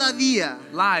 cada día,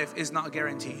 life is not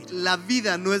guaranteed. la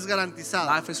vida no es garantizada.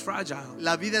 Life is fragile.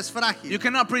 La vida es frágil. You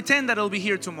cannot pretend that it'll be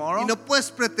here tomorrow. Y no puedes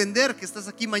pretender que estás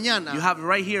aquí You mañana, have it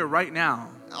right here, right now.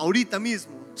 ahorita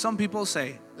mismo. Some people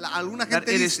say Alguna that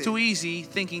gente it is dice too easy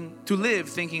to live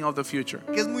thinking of the future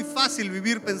que es muy fácil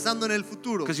vivir pensando en el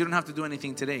futuro because you don't have to do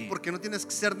anything today. porque no tienes que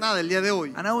hacer nada el día de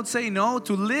hoy. And I would say no,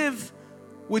 to live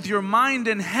with your mind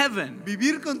in heaven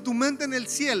Vivir con tu mente en el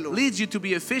cielo leads you to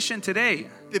be efficient today.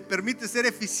 te permite ser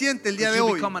eficiente el día Because de you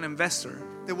hoy. become an investor.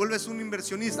 Te vuelves un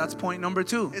inversionista. That's point number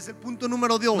 2. Es el punto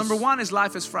número 2. Number 1 is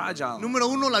life is fragile. Número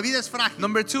 1, la vida es frágil.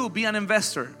 Number 2, be an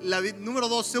investor. Número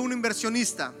 2, sé un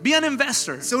inversionista. Be an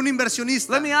investor. Sé un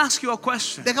inversionista. Let me ask you a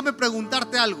question. Déjame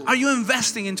preguntarte algo. Are you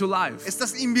investing into life?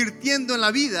 ¿Estás invirtiendo en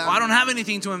la vida? Oh, I don't have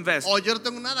anything to invest. O yo no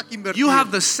tengo nada que invertir. You have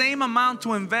the same amount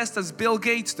to invest as Bill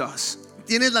Gates does.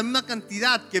 Tienes la misma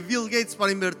cantidad que Bill Gates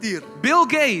para invertir. Bill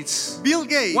Gates, Bill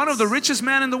Gates, one of the richest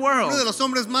men in the uno de world, los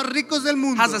hombres más ricos del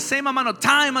mundo, has the same amount of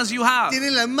time as you have. tiene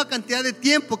la misma cantidad de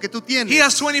tiempo que tú tienes. He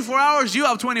has 24 hours, you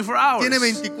have 24 hours. Tiene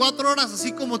 24 horas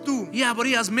así como tú. Yeah, but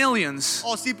he has millions.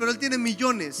 Oh, sí, pero él tiene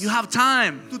millones. You have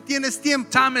time. Tú tienes tiempo.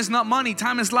 Time is not money,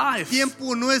 time is life.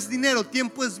 Tiempo no es dinero,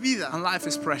 tiempo es vida. And life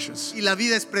is precious. Y la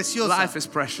vida es preciosa. Life is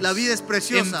precious. La vida es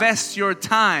preciosa. Invest your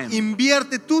time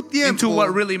Invierte tu tiempo into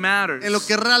what really matters. en lo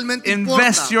que realmente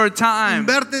Invest importa. your time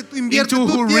Invierte into tu who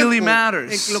tiempo really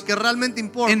matters. en lo que realmente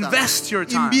importa. Invest your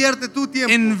time. Invierte tu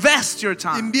tiempo. Invest your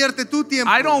time. Invierte tu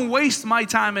tiempo. I don't waste my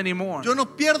time anymore. Yo no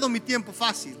pierdo mi tiempo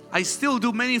fácil. I still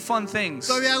do many fun things,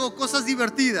 Todavía hago cosas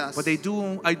divertidas, but I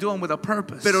do them with a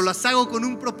purpose. pero las hago con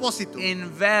un propósito.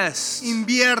 Invest.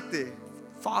 Invierte.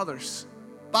 Fathers,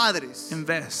 Padres,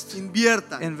 invest.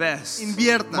 inviertan. Invest.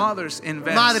 Inviertan. Mothers,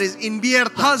 invest. Madres,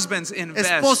 inviertan. Husbands, invest.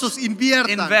 Esposos,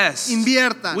 inviertan. Invest.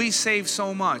 Inviertan. We save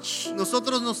so much.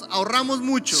 Nosotros nos ahorramos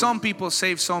mucho. Some people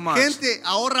save so much, Gente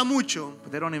ahorra mucho,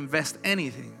 but they don't invest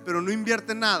anything. pero no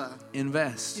invierte nada.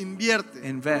 Invest. Invierte.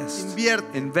 Invest.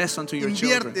 Invierte. Invest into your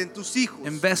Invierte children. en tus hijos,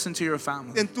 Invest into your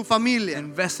family. en tu familia.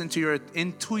 Invest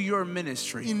into your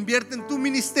ministry. Invierte en tu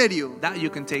ministerio, That you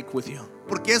can take with you.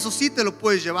 porque eso sí te lo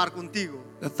puedes llevar contigo.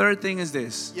 The third thing is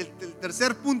this. Y el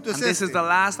tercer punto es And this is este. the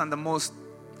last and the most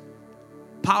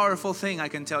powerful thing I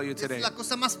can tell you Es today. la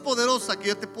cosa más poderosa que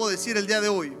yo te puedo decir el día de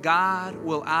hoy. God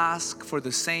will ask for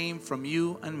the same from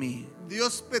you and me.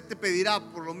 Dios te pedirá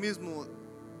por lo mismo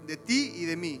de ti y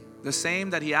de mí. The same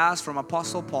that he asked from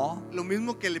Apostle Paul, Lo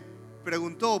mismo que le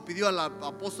preguntó o pidió al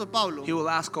apóstol Pablo, he will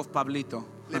ask of Pablito.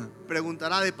 le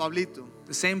preguntará de Pablito.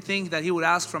 The same thing that he would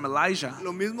ask from Elijah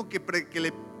Lo mismo que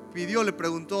le pidió, le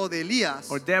preguntó de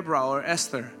Elías or Deborah or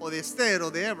Esther, o de Esther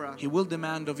o de Hebra, he will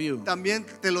demand of you. también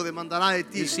te lo demandará de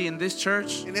ti. You see, in this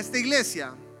church, En esta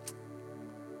iglesia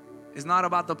it's not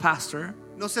about the pastor.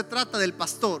 no se trata del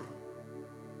pastor,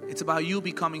 It's about you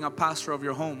becoming a pastor of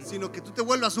your home, sino que tú te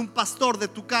vuelvas un pastor de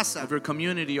tu casa, of your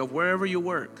community, of wherever you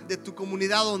work. de tu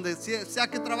comunidad, donde sea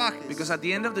que trabajes. Because at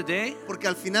the end of the day, Porque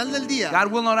al final del día,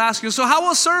 God will not ask you, so how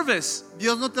was service?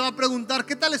 Dios no te va a preguntar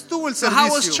qué tal estuvo el So how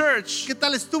was servicio, church? qué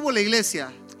tal estuvo la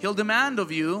iglesia. He'll demand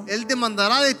of you Él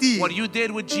demandará de ti what you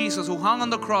did with Jesus, who hung on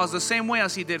the cross the same way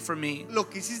as he did for me. lo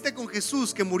que hiciste con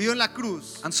Jesús, que murió en la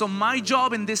cruz. And so my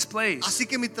job in this place Así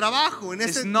que mi trabajo en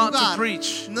is este not to lugar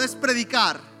preach, no es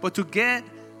predicar, but to get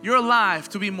your life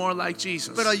to be more like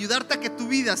Jesus. pero ayudarte a que tu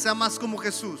vida sea más como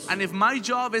Jesús. And if my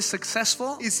job is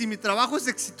successful, Y si mi trabajo es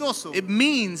exitoso, it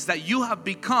means that you have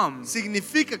become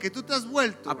significa que tú te has a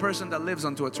vuelto person that lives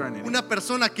unto eternity. una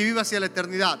persona que vive hacia la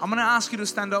eternidad. I'm going to ask you to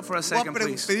stand up for a Voy a second,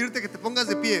 please. pedirte que te pongas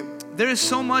de pie. There is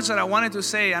so much that I wanted to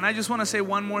say, and I just want to say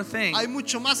one more thing. Hay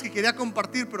mucho más que quería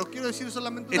compartir, pero quiero decir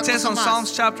solamente una It says cosa on más.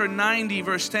 Psalms chapter 90,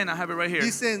 verse 10, I have it right here.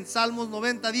 Dice en Salmos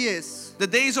 90:10, The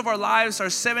days of our lives are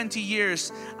 70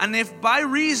 years, and if by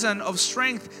reason of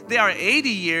strength they are 80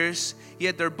 years,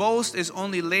 yet their boast is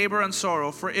only labor and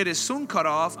sorrow, for it is soon cut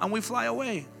off, and we fly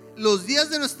away. los días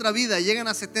de nuestra vida llegan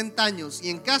a 70 años y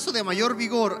en caso de mayor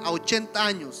vigor a 80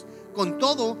 años. Con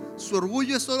todo, su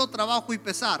orgullo es solo trabajo y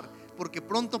pesar, porque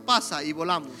pronto pasa y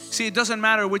volamos. See, it doesn't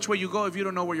matter which way you go if you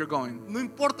don't know where you're going. No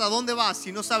importa a dónde vas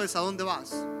si no sabes a dónde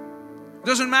vas. It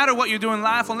doesn't matter what you do in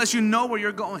life unless you know where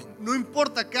you're going. No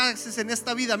importa qué haces en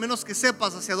esta vida, a menos que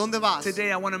sepas hacia dónde vas.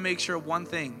 Today I want to make sure of one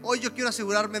thing, Hoy yo quiero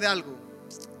asegurarme de algo,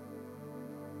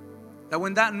 that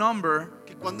when that number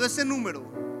que cuando ese número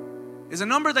is a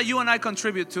number that you and I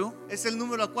contribute to, es el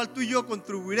número al cual tú y yo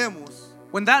contribuiremos,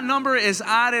 when that number is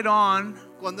added on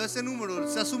cuando ese número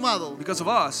sea sumado because of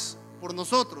us, por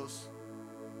nosotros,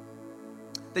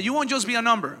 that you won't just be a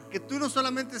number, que tú no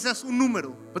solamente seas un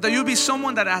número, but that you'll be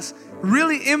someone that has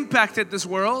really impacted this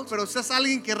world. pero seas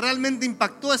alguien que realmente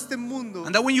impactó este mundo.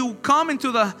 And that when you come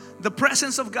into the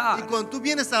presence of Y God, cuando tú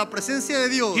vienes a la presencia de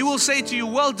Dios, He will say to you,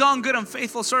 well done, good and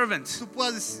faithful servant.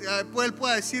 Él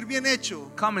pueda decir, bien hecho,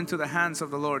 Come into the hands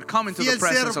of the Lord. Come into the fiel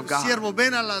presence of God. siervo,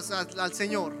 ven al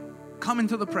Señor, Come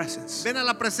into the presence. ven a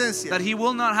la presencia, That He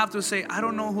will not have to say, I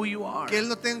don't know who you are. que Él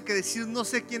no tenga que decir, no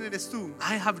sé quién eres tú,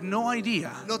 I have no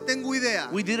idea. no tengo idea,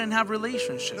 We didn't have no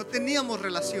relationship. teníamos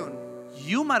relación.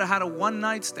 You might have had a one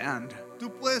night stand, Tú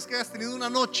puedes que hayas tenido una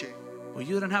noche, but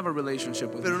you didn't have a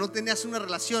relationship with pero me. no tenías una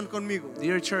relación conmigo.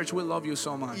 Dear church, we love you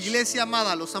so much. Iglesia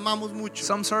amada, los amamos mucho.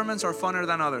 Some sermons are funner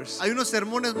than others. Hay unos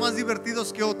sermones más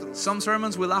divertidos que otros. Some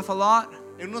sermons we laugh a lot.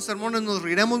 En unos sermones nos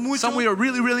reiremos mucho. Some we are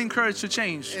really, really encouraged to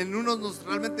change. En unos nos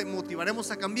realmente motivaremos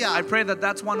a cambiar. I pray that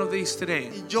that's one of these today.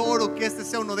 Y yo oro que este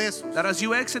sea uno de esos. That as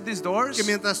you exit these doors, Que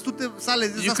mientras tú te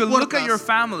sales de you esas can look at your puertas,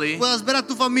 family puedas ver a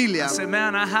tu familia and say,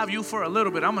 man, I have you for a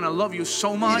little bit. I'm going to love you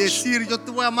so y much. decir, yo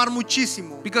te voy a amar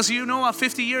muchísimo. Because you know what,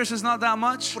 50 years is not that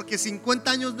much. Porque 50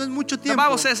 años no es mucho The tiempo.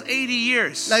 Bible says 80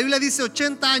 years. La Biblia dice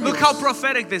 80 años. Look how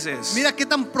prophetic this is. Mira qué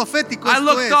tan profético I esto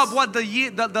looked es. up what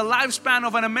the lifespan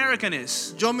of an American is.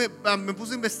 Yo me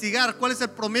puse a investigar cuál es el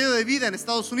promedio de vida en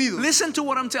Estados Unidos. Listen to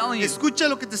what I'm telling you. Escucha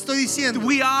lo que te estoy diciendo.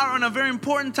 We are on a very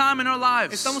important time in our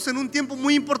lives. Estamos en un tiempo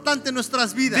muy importante en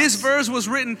nuestras vidas. This verse was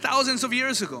written thousands of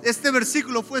years ago. Este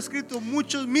versículo fue escrito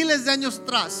muchos miles de años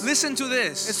atrás. Listen to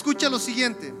this. Escucha lo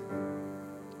siguiente.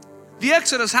 The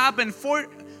Exodus happened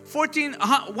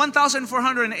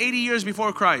 1,480 years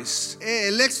before Christ.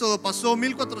 El Éxodo pasó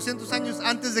 1400 años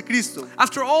antes de Cristo.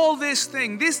 After all this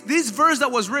thing, this verse that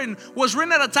was written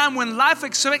at a time when life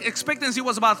expectancy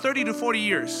was about 30 to 40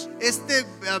 years. Este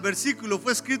versículo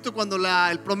fue escrito cuando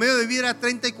el promedio de vida era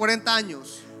 30 y 40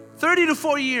 años. 30 to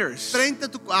 40 years.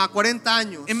 30 a 40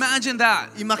 años. Imagine that.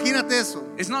 Imagínate eso.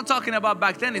 It's not talking about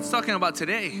back then, it's talking about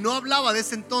today. No hablaba de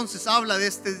ese entonces, habla de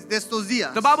estos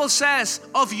días. The Bible says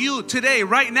of you today,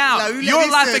 right now, La Biblia your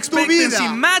dice, life tu expectancy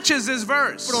vida matches this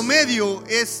verse. Promedio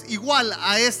es igual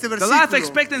a este The life versículo.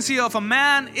 expectancy of a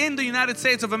man in the United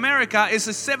States of America is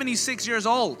 76 years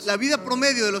old. La vida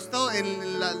promedio de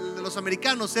los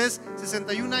americanos es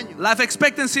 61 años. Life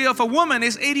expectancy of a woman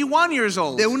is 81 years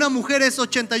old. De una mujer es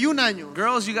 81 años.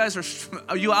 Girls, you guys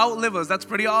you outlive us. That's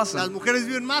pretty Las awesome. mujeres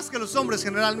viven más que los hombres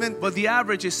generalmente, But the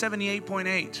average is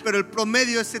 78.8. pero el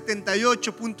promedio es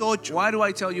 78.8. Why do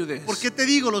I tell you this? ¿Por qué te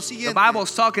digo lo The siguiente?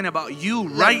 Bible's talking about you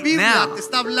La right Biblia now. te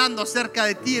está hablando acerca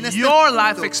de ti en este Your punto.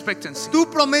 life expectancy. Tu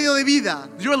promedio de vida,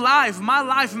 Your life, my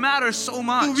life matters so tu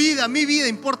much. vida, mi vida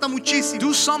importa muchísimo.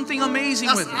 Do something amazing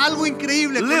Haz with it. algo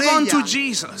increíble con Live ella. unto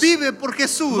Jesus. Vive por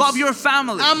Jesús. Love your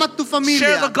family. Ama tu familia.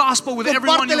 Share the gospel with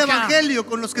everyone Comparte you el can. evangelio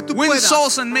con los que tú Win puedas.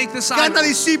 souls and make Gana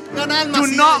disciples. gana almas Do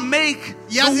y- not make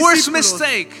y haz the worst discípulos.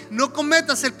 mistake. No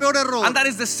cometas el peor error. And that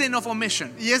is the sin of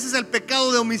omission. Y ese es el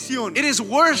pecado de omisión. It is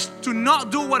worse to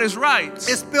not do what is right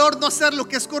Es peor no hacer lo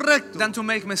que es correcto than to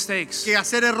make mistakes. que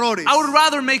hacer errores. I would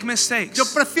rather make mistakes Yo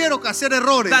prefiero que hacer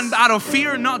errores than out of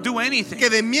fear not do anything. que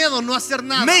de miedo no hacer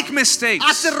nada. Make mistakes.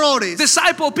 Haz errores.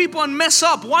 Disciple people and mess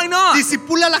up. Why not?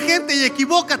 Discipula a la gente y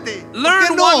equivócate. ¿Por Learn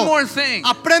qué no? one more thing.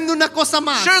 Aprende una cosa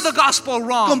más. Share the gospel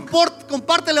wrong.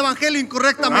 Comparte el evangelio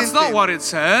incorrectamente. That's not what it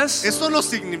says. Eso no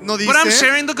dice. But I'm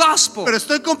sharing the gospel. Pero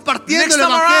estoy compartiendo Next el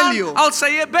time around, evangelio. I'll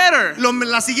say it better.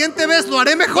 La siguiente vez lo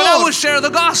haré But I mejor. will share the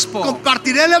gospel.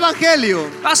 Compartiré el evangelio.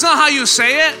 That's not how you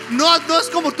say it. No es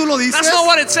como tú lo dices. That's not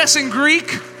what it says in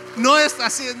Greek. No es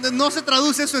así. No se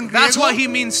traduce eso en That's griego. what he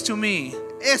means to me.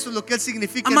 Eso es lo que él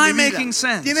significa Am en I mi vida. making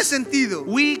sense? Tiene sentido.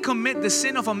 We commit the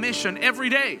sin of omission every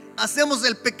day. Hacemos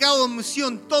el pecado de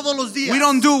omisión todos los días. We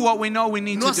don't do what we know we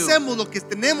need No to do. hacemos lo que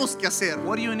tenemos que hacer.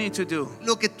 What do you need to do?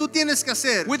 Lo que tú tienes que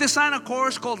hacer. We designed a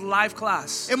course called Life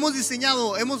Class. Vamos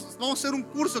a hacer un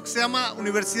curso que se llama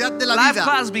Universidad de la Life Vida.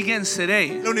 Class begins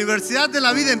today. La Universidad de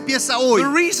la Vida empieza hoy. The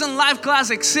reason Life Class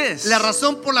exists La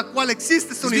razón por la cual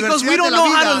existe esta It's because Universidad we de don't la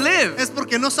know how to Vida live. es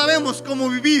porque no sabemos cómo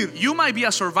vivir. You might be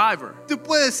a survivor. Tú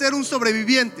puedes ser un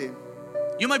sobreviviente.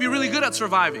 You might be really good at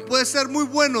surviving. Puedes ser muy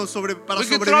bueno para We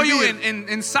could throw you sobrevivir.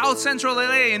 in South Central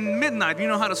LA in midnight. You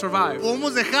know how to survive.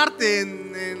 Podemos dejarte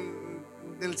en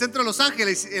el centro de Los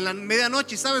Ángeles en la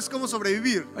medianoche y sabes cómo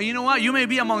sobrevivir. But you know what? You may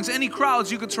be amongst any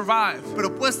crowds. You could survive.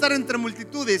 Pero puedes estar entre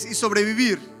multitudes y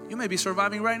sobrevivir. You may be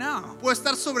surviving right now. Puedes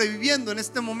estar sobreviviendo en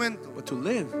este momento. But to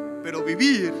live, Pero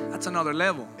vivir that's another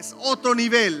level. es otro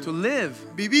nivel. To live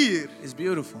Vivir is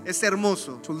beautiful. es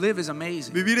hermoso. To live is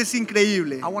amazing. Vivir es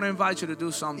increíble. I want to invite you to do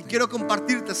Y something. quiero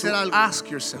compartirte hacer To algo. ask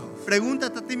yourself,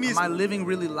 Pregúntate a ti am I mismo. living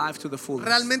really life to the fullest?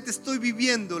 ¿Realmente estoy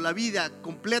viviendo la vida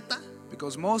completa?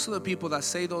 Because most of the people that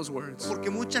say those words Porque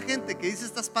mucha gente que dice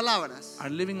estas palabras are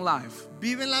living life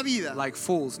viven la vida like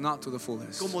fools, not to the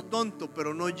fullest. como tonto,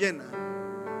 pero no llena.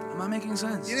 Am I making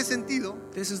sense? ¿Tiene sentido?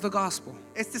 This is the gospel.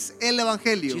 Este es el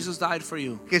evangelio. Jesus died for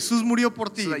you Jesús murió por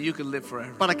ti so that you could live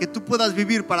forever. para que tú puedas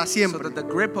vivir para So siempre. that the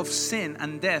grip of sin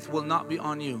and death will not be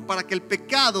on you. Para que el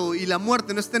pecado y la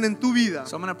muerte no estén en tu vida.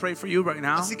 So I'm going to pray for you right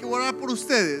now. Así que voy a orar por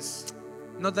ustedes.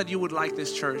 Not that you would like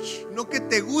this church, No que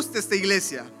te guste esta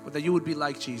iglesia, but that you would be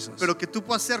like Jesus. pero que tú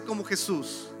puedas ser como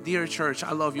Jesús. Dear church,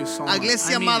 I love you so much.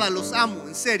 Iglesia I mean amada, it. los amo,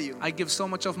 en serio. I give so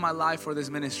much of my life for this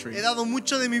ministry, He dado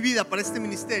mucho de mi vida para este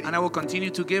ministerio and I will continue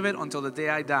to give it until the day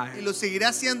I y die. lo seguiré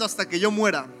haciendo hasta que yo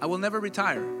muera. I will never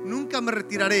retire Nunca me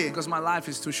retiraré because my life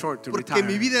is too short to porque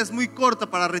mi retire. vida es muy corta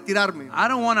para retirarme. I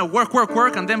don't want to work,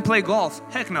 and then play golf.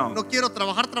 Heck no. No quiero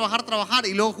trabajar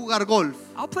y luego jugar golf.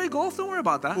 I'll play golf, don't worry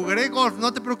about that. Jugaré golf,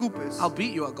 no te preocupes. I'll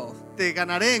beat you at golf. Te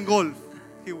ganaré en golf.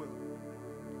 He will.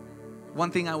 One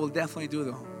thing I will definitely do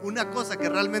though, Una cosa que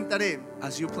realmente haré,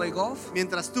 as you play golf,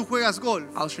 mientras tú juegas golf,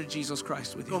 I'll share Jesus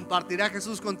Christ with you. compartiré a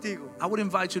Jesús contigo. I would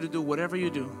invite you to do whatever you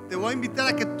do Te voy a invitar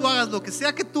a que tú hagas lo que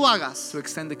sea que tú hagas to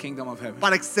extend the kingdom of heaven.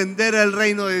 para extender el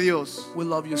reino de Dios. We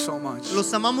love you so much.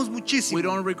 Los amamos We muchísimo.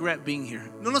 don't regret being here.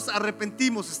 No nos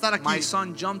arrepentimos de estar My aquí.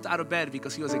 son jumped out of bed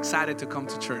because he was excited to come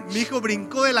to church. Mi hijo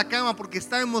brincó de la cama porque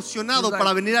estaba emocionado He's like,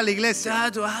 para venir a la iglesia.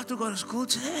 Dad, do I have to go to school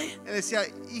today? Él decía,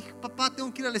 papá,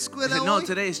 tengo que ir a la I escuela said, no, hoy.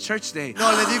 today is church day.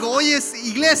 No, le digo, hoy es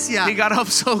iglesia. He got up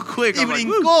so quick. Y I'm like,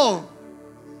 "Woo." brincó.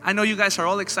 I know you guys are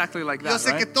all exactly like Yo that,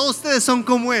 sé que right? todos ustedes son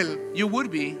como él. You would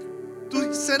be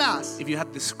Tú serás if you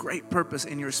had this great purpose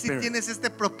in your si spirit. tienes este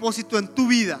propósito en tu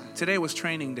vida. Today was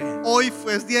training day. Hoy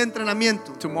fue día de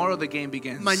entrenamiento. Tomorrow the game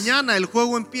begins. Mañana el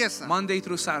juego empieza. Monday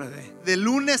through Saturday, De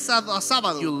lunes a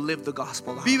sábado. you live the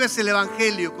gospel out. Vives el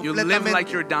evangelio You live like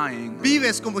completamente. you're dying.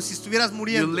 Vives como si estuvieras You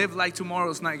muriendo. live like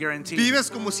tomorrow's not guaranteed. Vives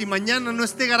como si mañana no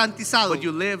esté garantizado. But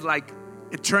you live like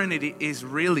eternity is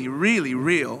really, really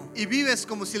real. Y vives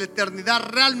como si la eternidad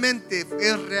realmente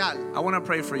es real. I want to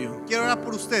pray for you. Quiero orar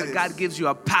por That ustedes. God gives you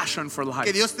a passion for Que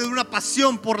life, Dios te dé una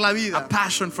pasión por la a vida.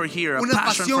 passion for here, a Una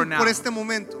passion for pasión now, por este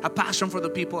momento. a passion for the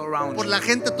people around Por you. la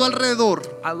gente a tu alrededor.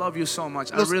 I love you so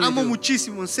much. I Los really amo do.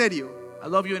 muchísimo, en serio. I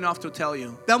love you enough to tell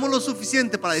you. Damos lo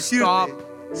suficiente para decirte.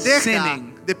 Stop Deja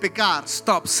sinning. de pecar.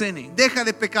 Stop sinning. Deja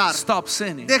de pecar. Stop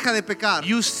sinning. Deja de pecar.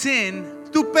 You sin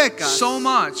Tú pecas so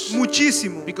much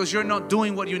muchísimo because you're not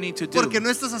doing what you need to do. porque no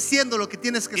estás haciendo lo que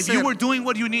tienes que If hacer. you were doing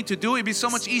what you need to do, it'd be so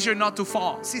much easier not to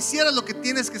fall. Si hicieras lo que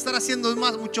tienes que estar haciendo es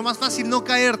mucho más fácil no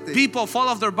caerte. People fall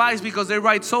off their bikes because they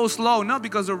ride so slow, not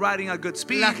because they're riding at good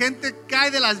speed. La gente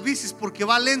cae de las bicis porque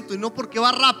va lento y no porque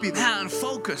va rápido. Man,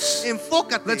 focus.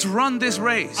 Enfócate. Let's run this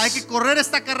Hay race. que correr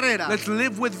esta carrera. Let's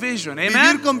live with vision. Vivir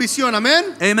Amen? con visión.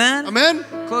 Amén. Amen? Amén.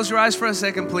 Close your eyes for a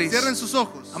second, please. Cierren sus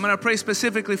ojos. I'm going to pray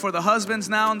specifically for the husbands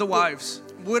now and the wives.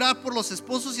 Voy a orar por los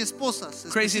esposos y esposas.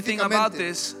 Crazy thing about específicamente.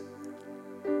 this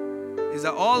is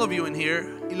that all of you in here,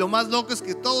 Y lo más loco es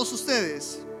que todos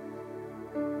ustedes,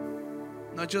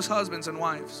 not just husbands and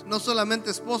wives, no solamente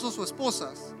esposos o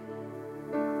esposas,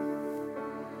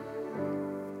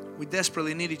 we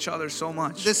desperately need each other so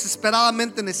much.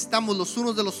 desesperadamente necesitamos los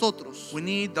unos de los otros. We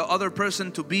need the other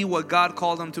person to be what God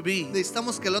called them to be.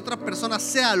 Necesitamos que la otra persona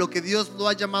sea lo que Dios lo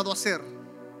ha llamado a ser.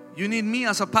 You need me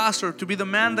as a pastor to be the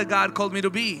man that God called me to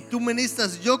be. Tú me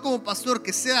necesitas yo como pastor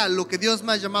que sea lo que Dios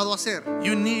me ha llamado a ser.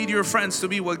 You need your friends to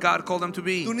be what God called them to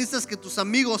be. Tú necesitas que tus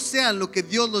amigos sean lo que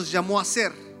Dios los llamó a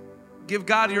ser. Give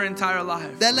God your entire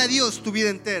life. Dale a Dios tu vida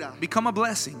entera. Become a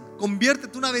blessing.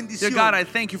 Conviértete una Dear bendición. God, I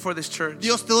thank you for this church.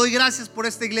 Dios, te doy gracias por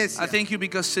esta I iglesia. thank you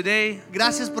because today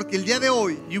Gracias porque el día de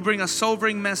hoy you bring a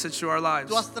sobering message to our lives.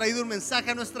 tú has traído un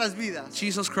mensaje a nuestras vidas.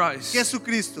 Jesus Christ,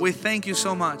 Jesucristo, we thank you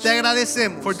so much te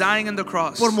agradecemos for dying on the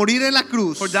cross. por morir en la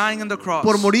cruz. For dying on the cross.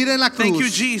 Por morir en la cruz. Thank you,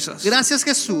 Jesus, Gracias,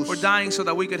 Jesús, for dying so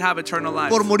that we could have eternal life.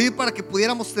 por morir para que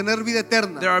pudiéramos tener vida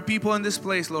eterna. There are people in this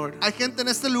place, Lord, Hay gente en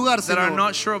este lugar, that are Señor,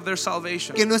 not sure of their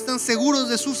salvation. que no están seguros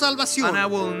de su salvación. And I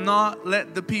will not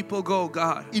let the people go,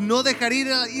 God, Y no dejar ir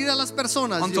a las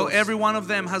personas, until Dios, every one of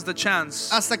them has the chance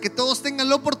hasta que todos tengan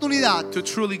la oportunidad to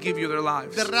truly give you their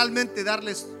lives. de realmente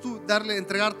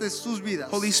entregarte sus vidas.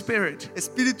 Holy Spirit,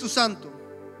 Espíritu Santo,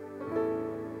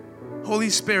 Holy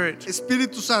Spirit,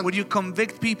 Espíritu Santo, would you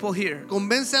convict people here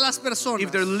convence a las personas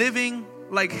if they're living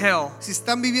like hell, si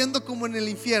están viviendo como en el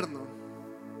infierno,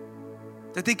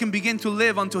 that they can begin to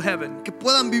live unto heaven, que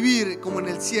puedan vivir como en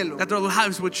el cielo, that their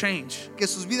lives would change, que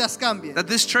sus vidas cambien, that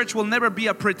this church will never be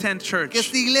a pretend que church,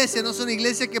 esta iglesia no es una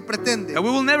iglesia que pretende, that we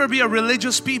will never be a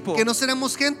religious people que no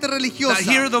seremos gente that religiosa,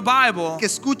 hear the Bible que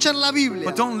escuchan la Biblia,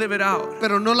 but don't live it out.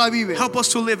 pero no la viven. Help us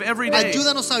to live every day.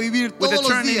 Ayúdanos a vivir with todos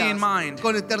los eternity días in mind.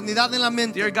 con eternidad en la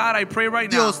mente. Dear God, I pray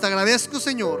right now Dios, te agradezco,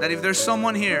 Señor, that if there's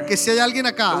someone here que si hay alguien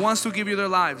acá that wants to give you their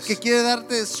lives, que quiere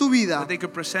darte su vida, that they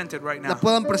could present it right la now.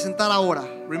 puedan presentar ahora.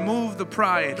 Remove the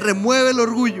pride. Remueve el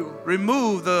orgullo,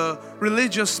 Remove the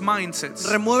religious mindsets.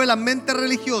 remueve la mente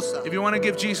religiosa. If you want to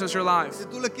give Jesus your life, Si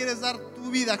tú le quieres dar tu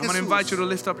vida a I'm going to invite you to Jesús,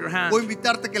 lift up your hand voy a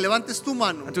invitarte que levantes tu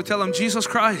mano and to tell him, Jesus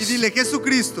y Christ, dile,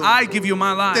 Jesucristo, I give you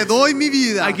my te life. doy mi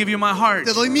vida, I give you my heart.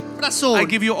 te doy mi corazón, I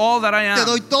give you all that I te am.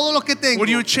 doy todo lo que tengo. Would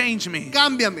you change me?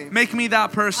 Cámbiame. Make me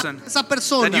that person Esa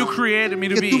persona that you created me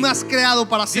to que tú be. me has creado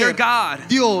para Dear ser. God,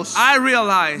 Dios, I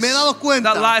realize me he dado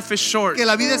cuenta that life is short. que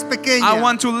la vida es pequeña. I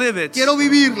want to live it. Quiero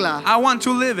vivirla. I want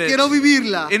to live it Quiero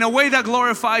vivirla in a way that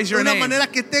glorifies de your una name. manera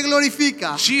que te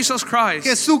glorifica. Jesus Christ,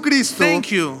 Jesucristo,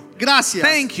 thank you. gracias.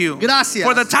 Thank you Gracias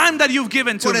for the time that you've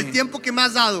given to por el me. tiempo que me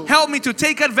has dado. Help me to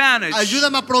take advantage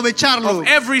Ayúdame a aprovecharlo of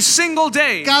every single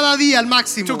day cada día al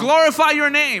máximo to glorify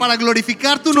your name, para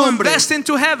glorificar tu to nombre, invest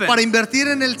into heaven, para invertir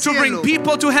en el to bring cielo,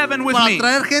 people to heaven with para me.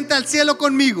 traer gente al cielo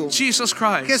conmigo. Jesus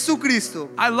Christ, Jesucristo,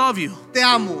 I love you te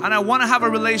amo and I want to have a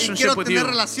y relationship quiero with tener you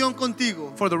relación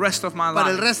contigo for the rest of my para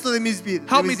el life. resto de mis vidas.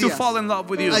 Help me to fall in love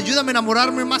with you Ayúdame a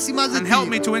enamorarme más y más de and ti help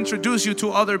me to introduce you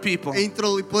to other people y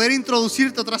poder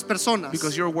introducirte a otras personas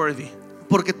because you're worthy.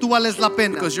 porque tú vales la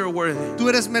pena. Because you're worthy. Tú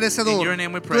eres merecedor. In your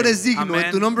name we Tú pray. eres digno. Amen.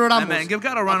 En tu nombre oramos. Amen. Give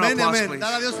God a round of Amén, applause, amén. please.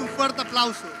 Dale a Dios un fuerte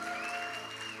aplauso.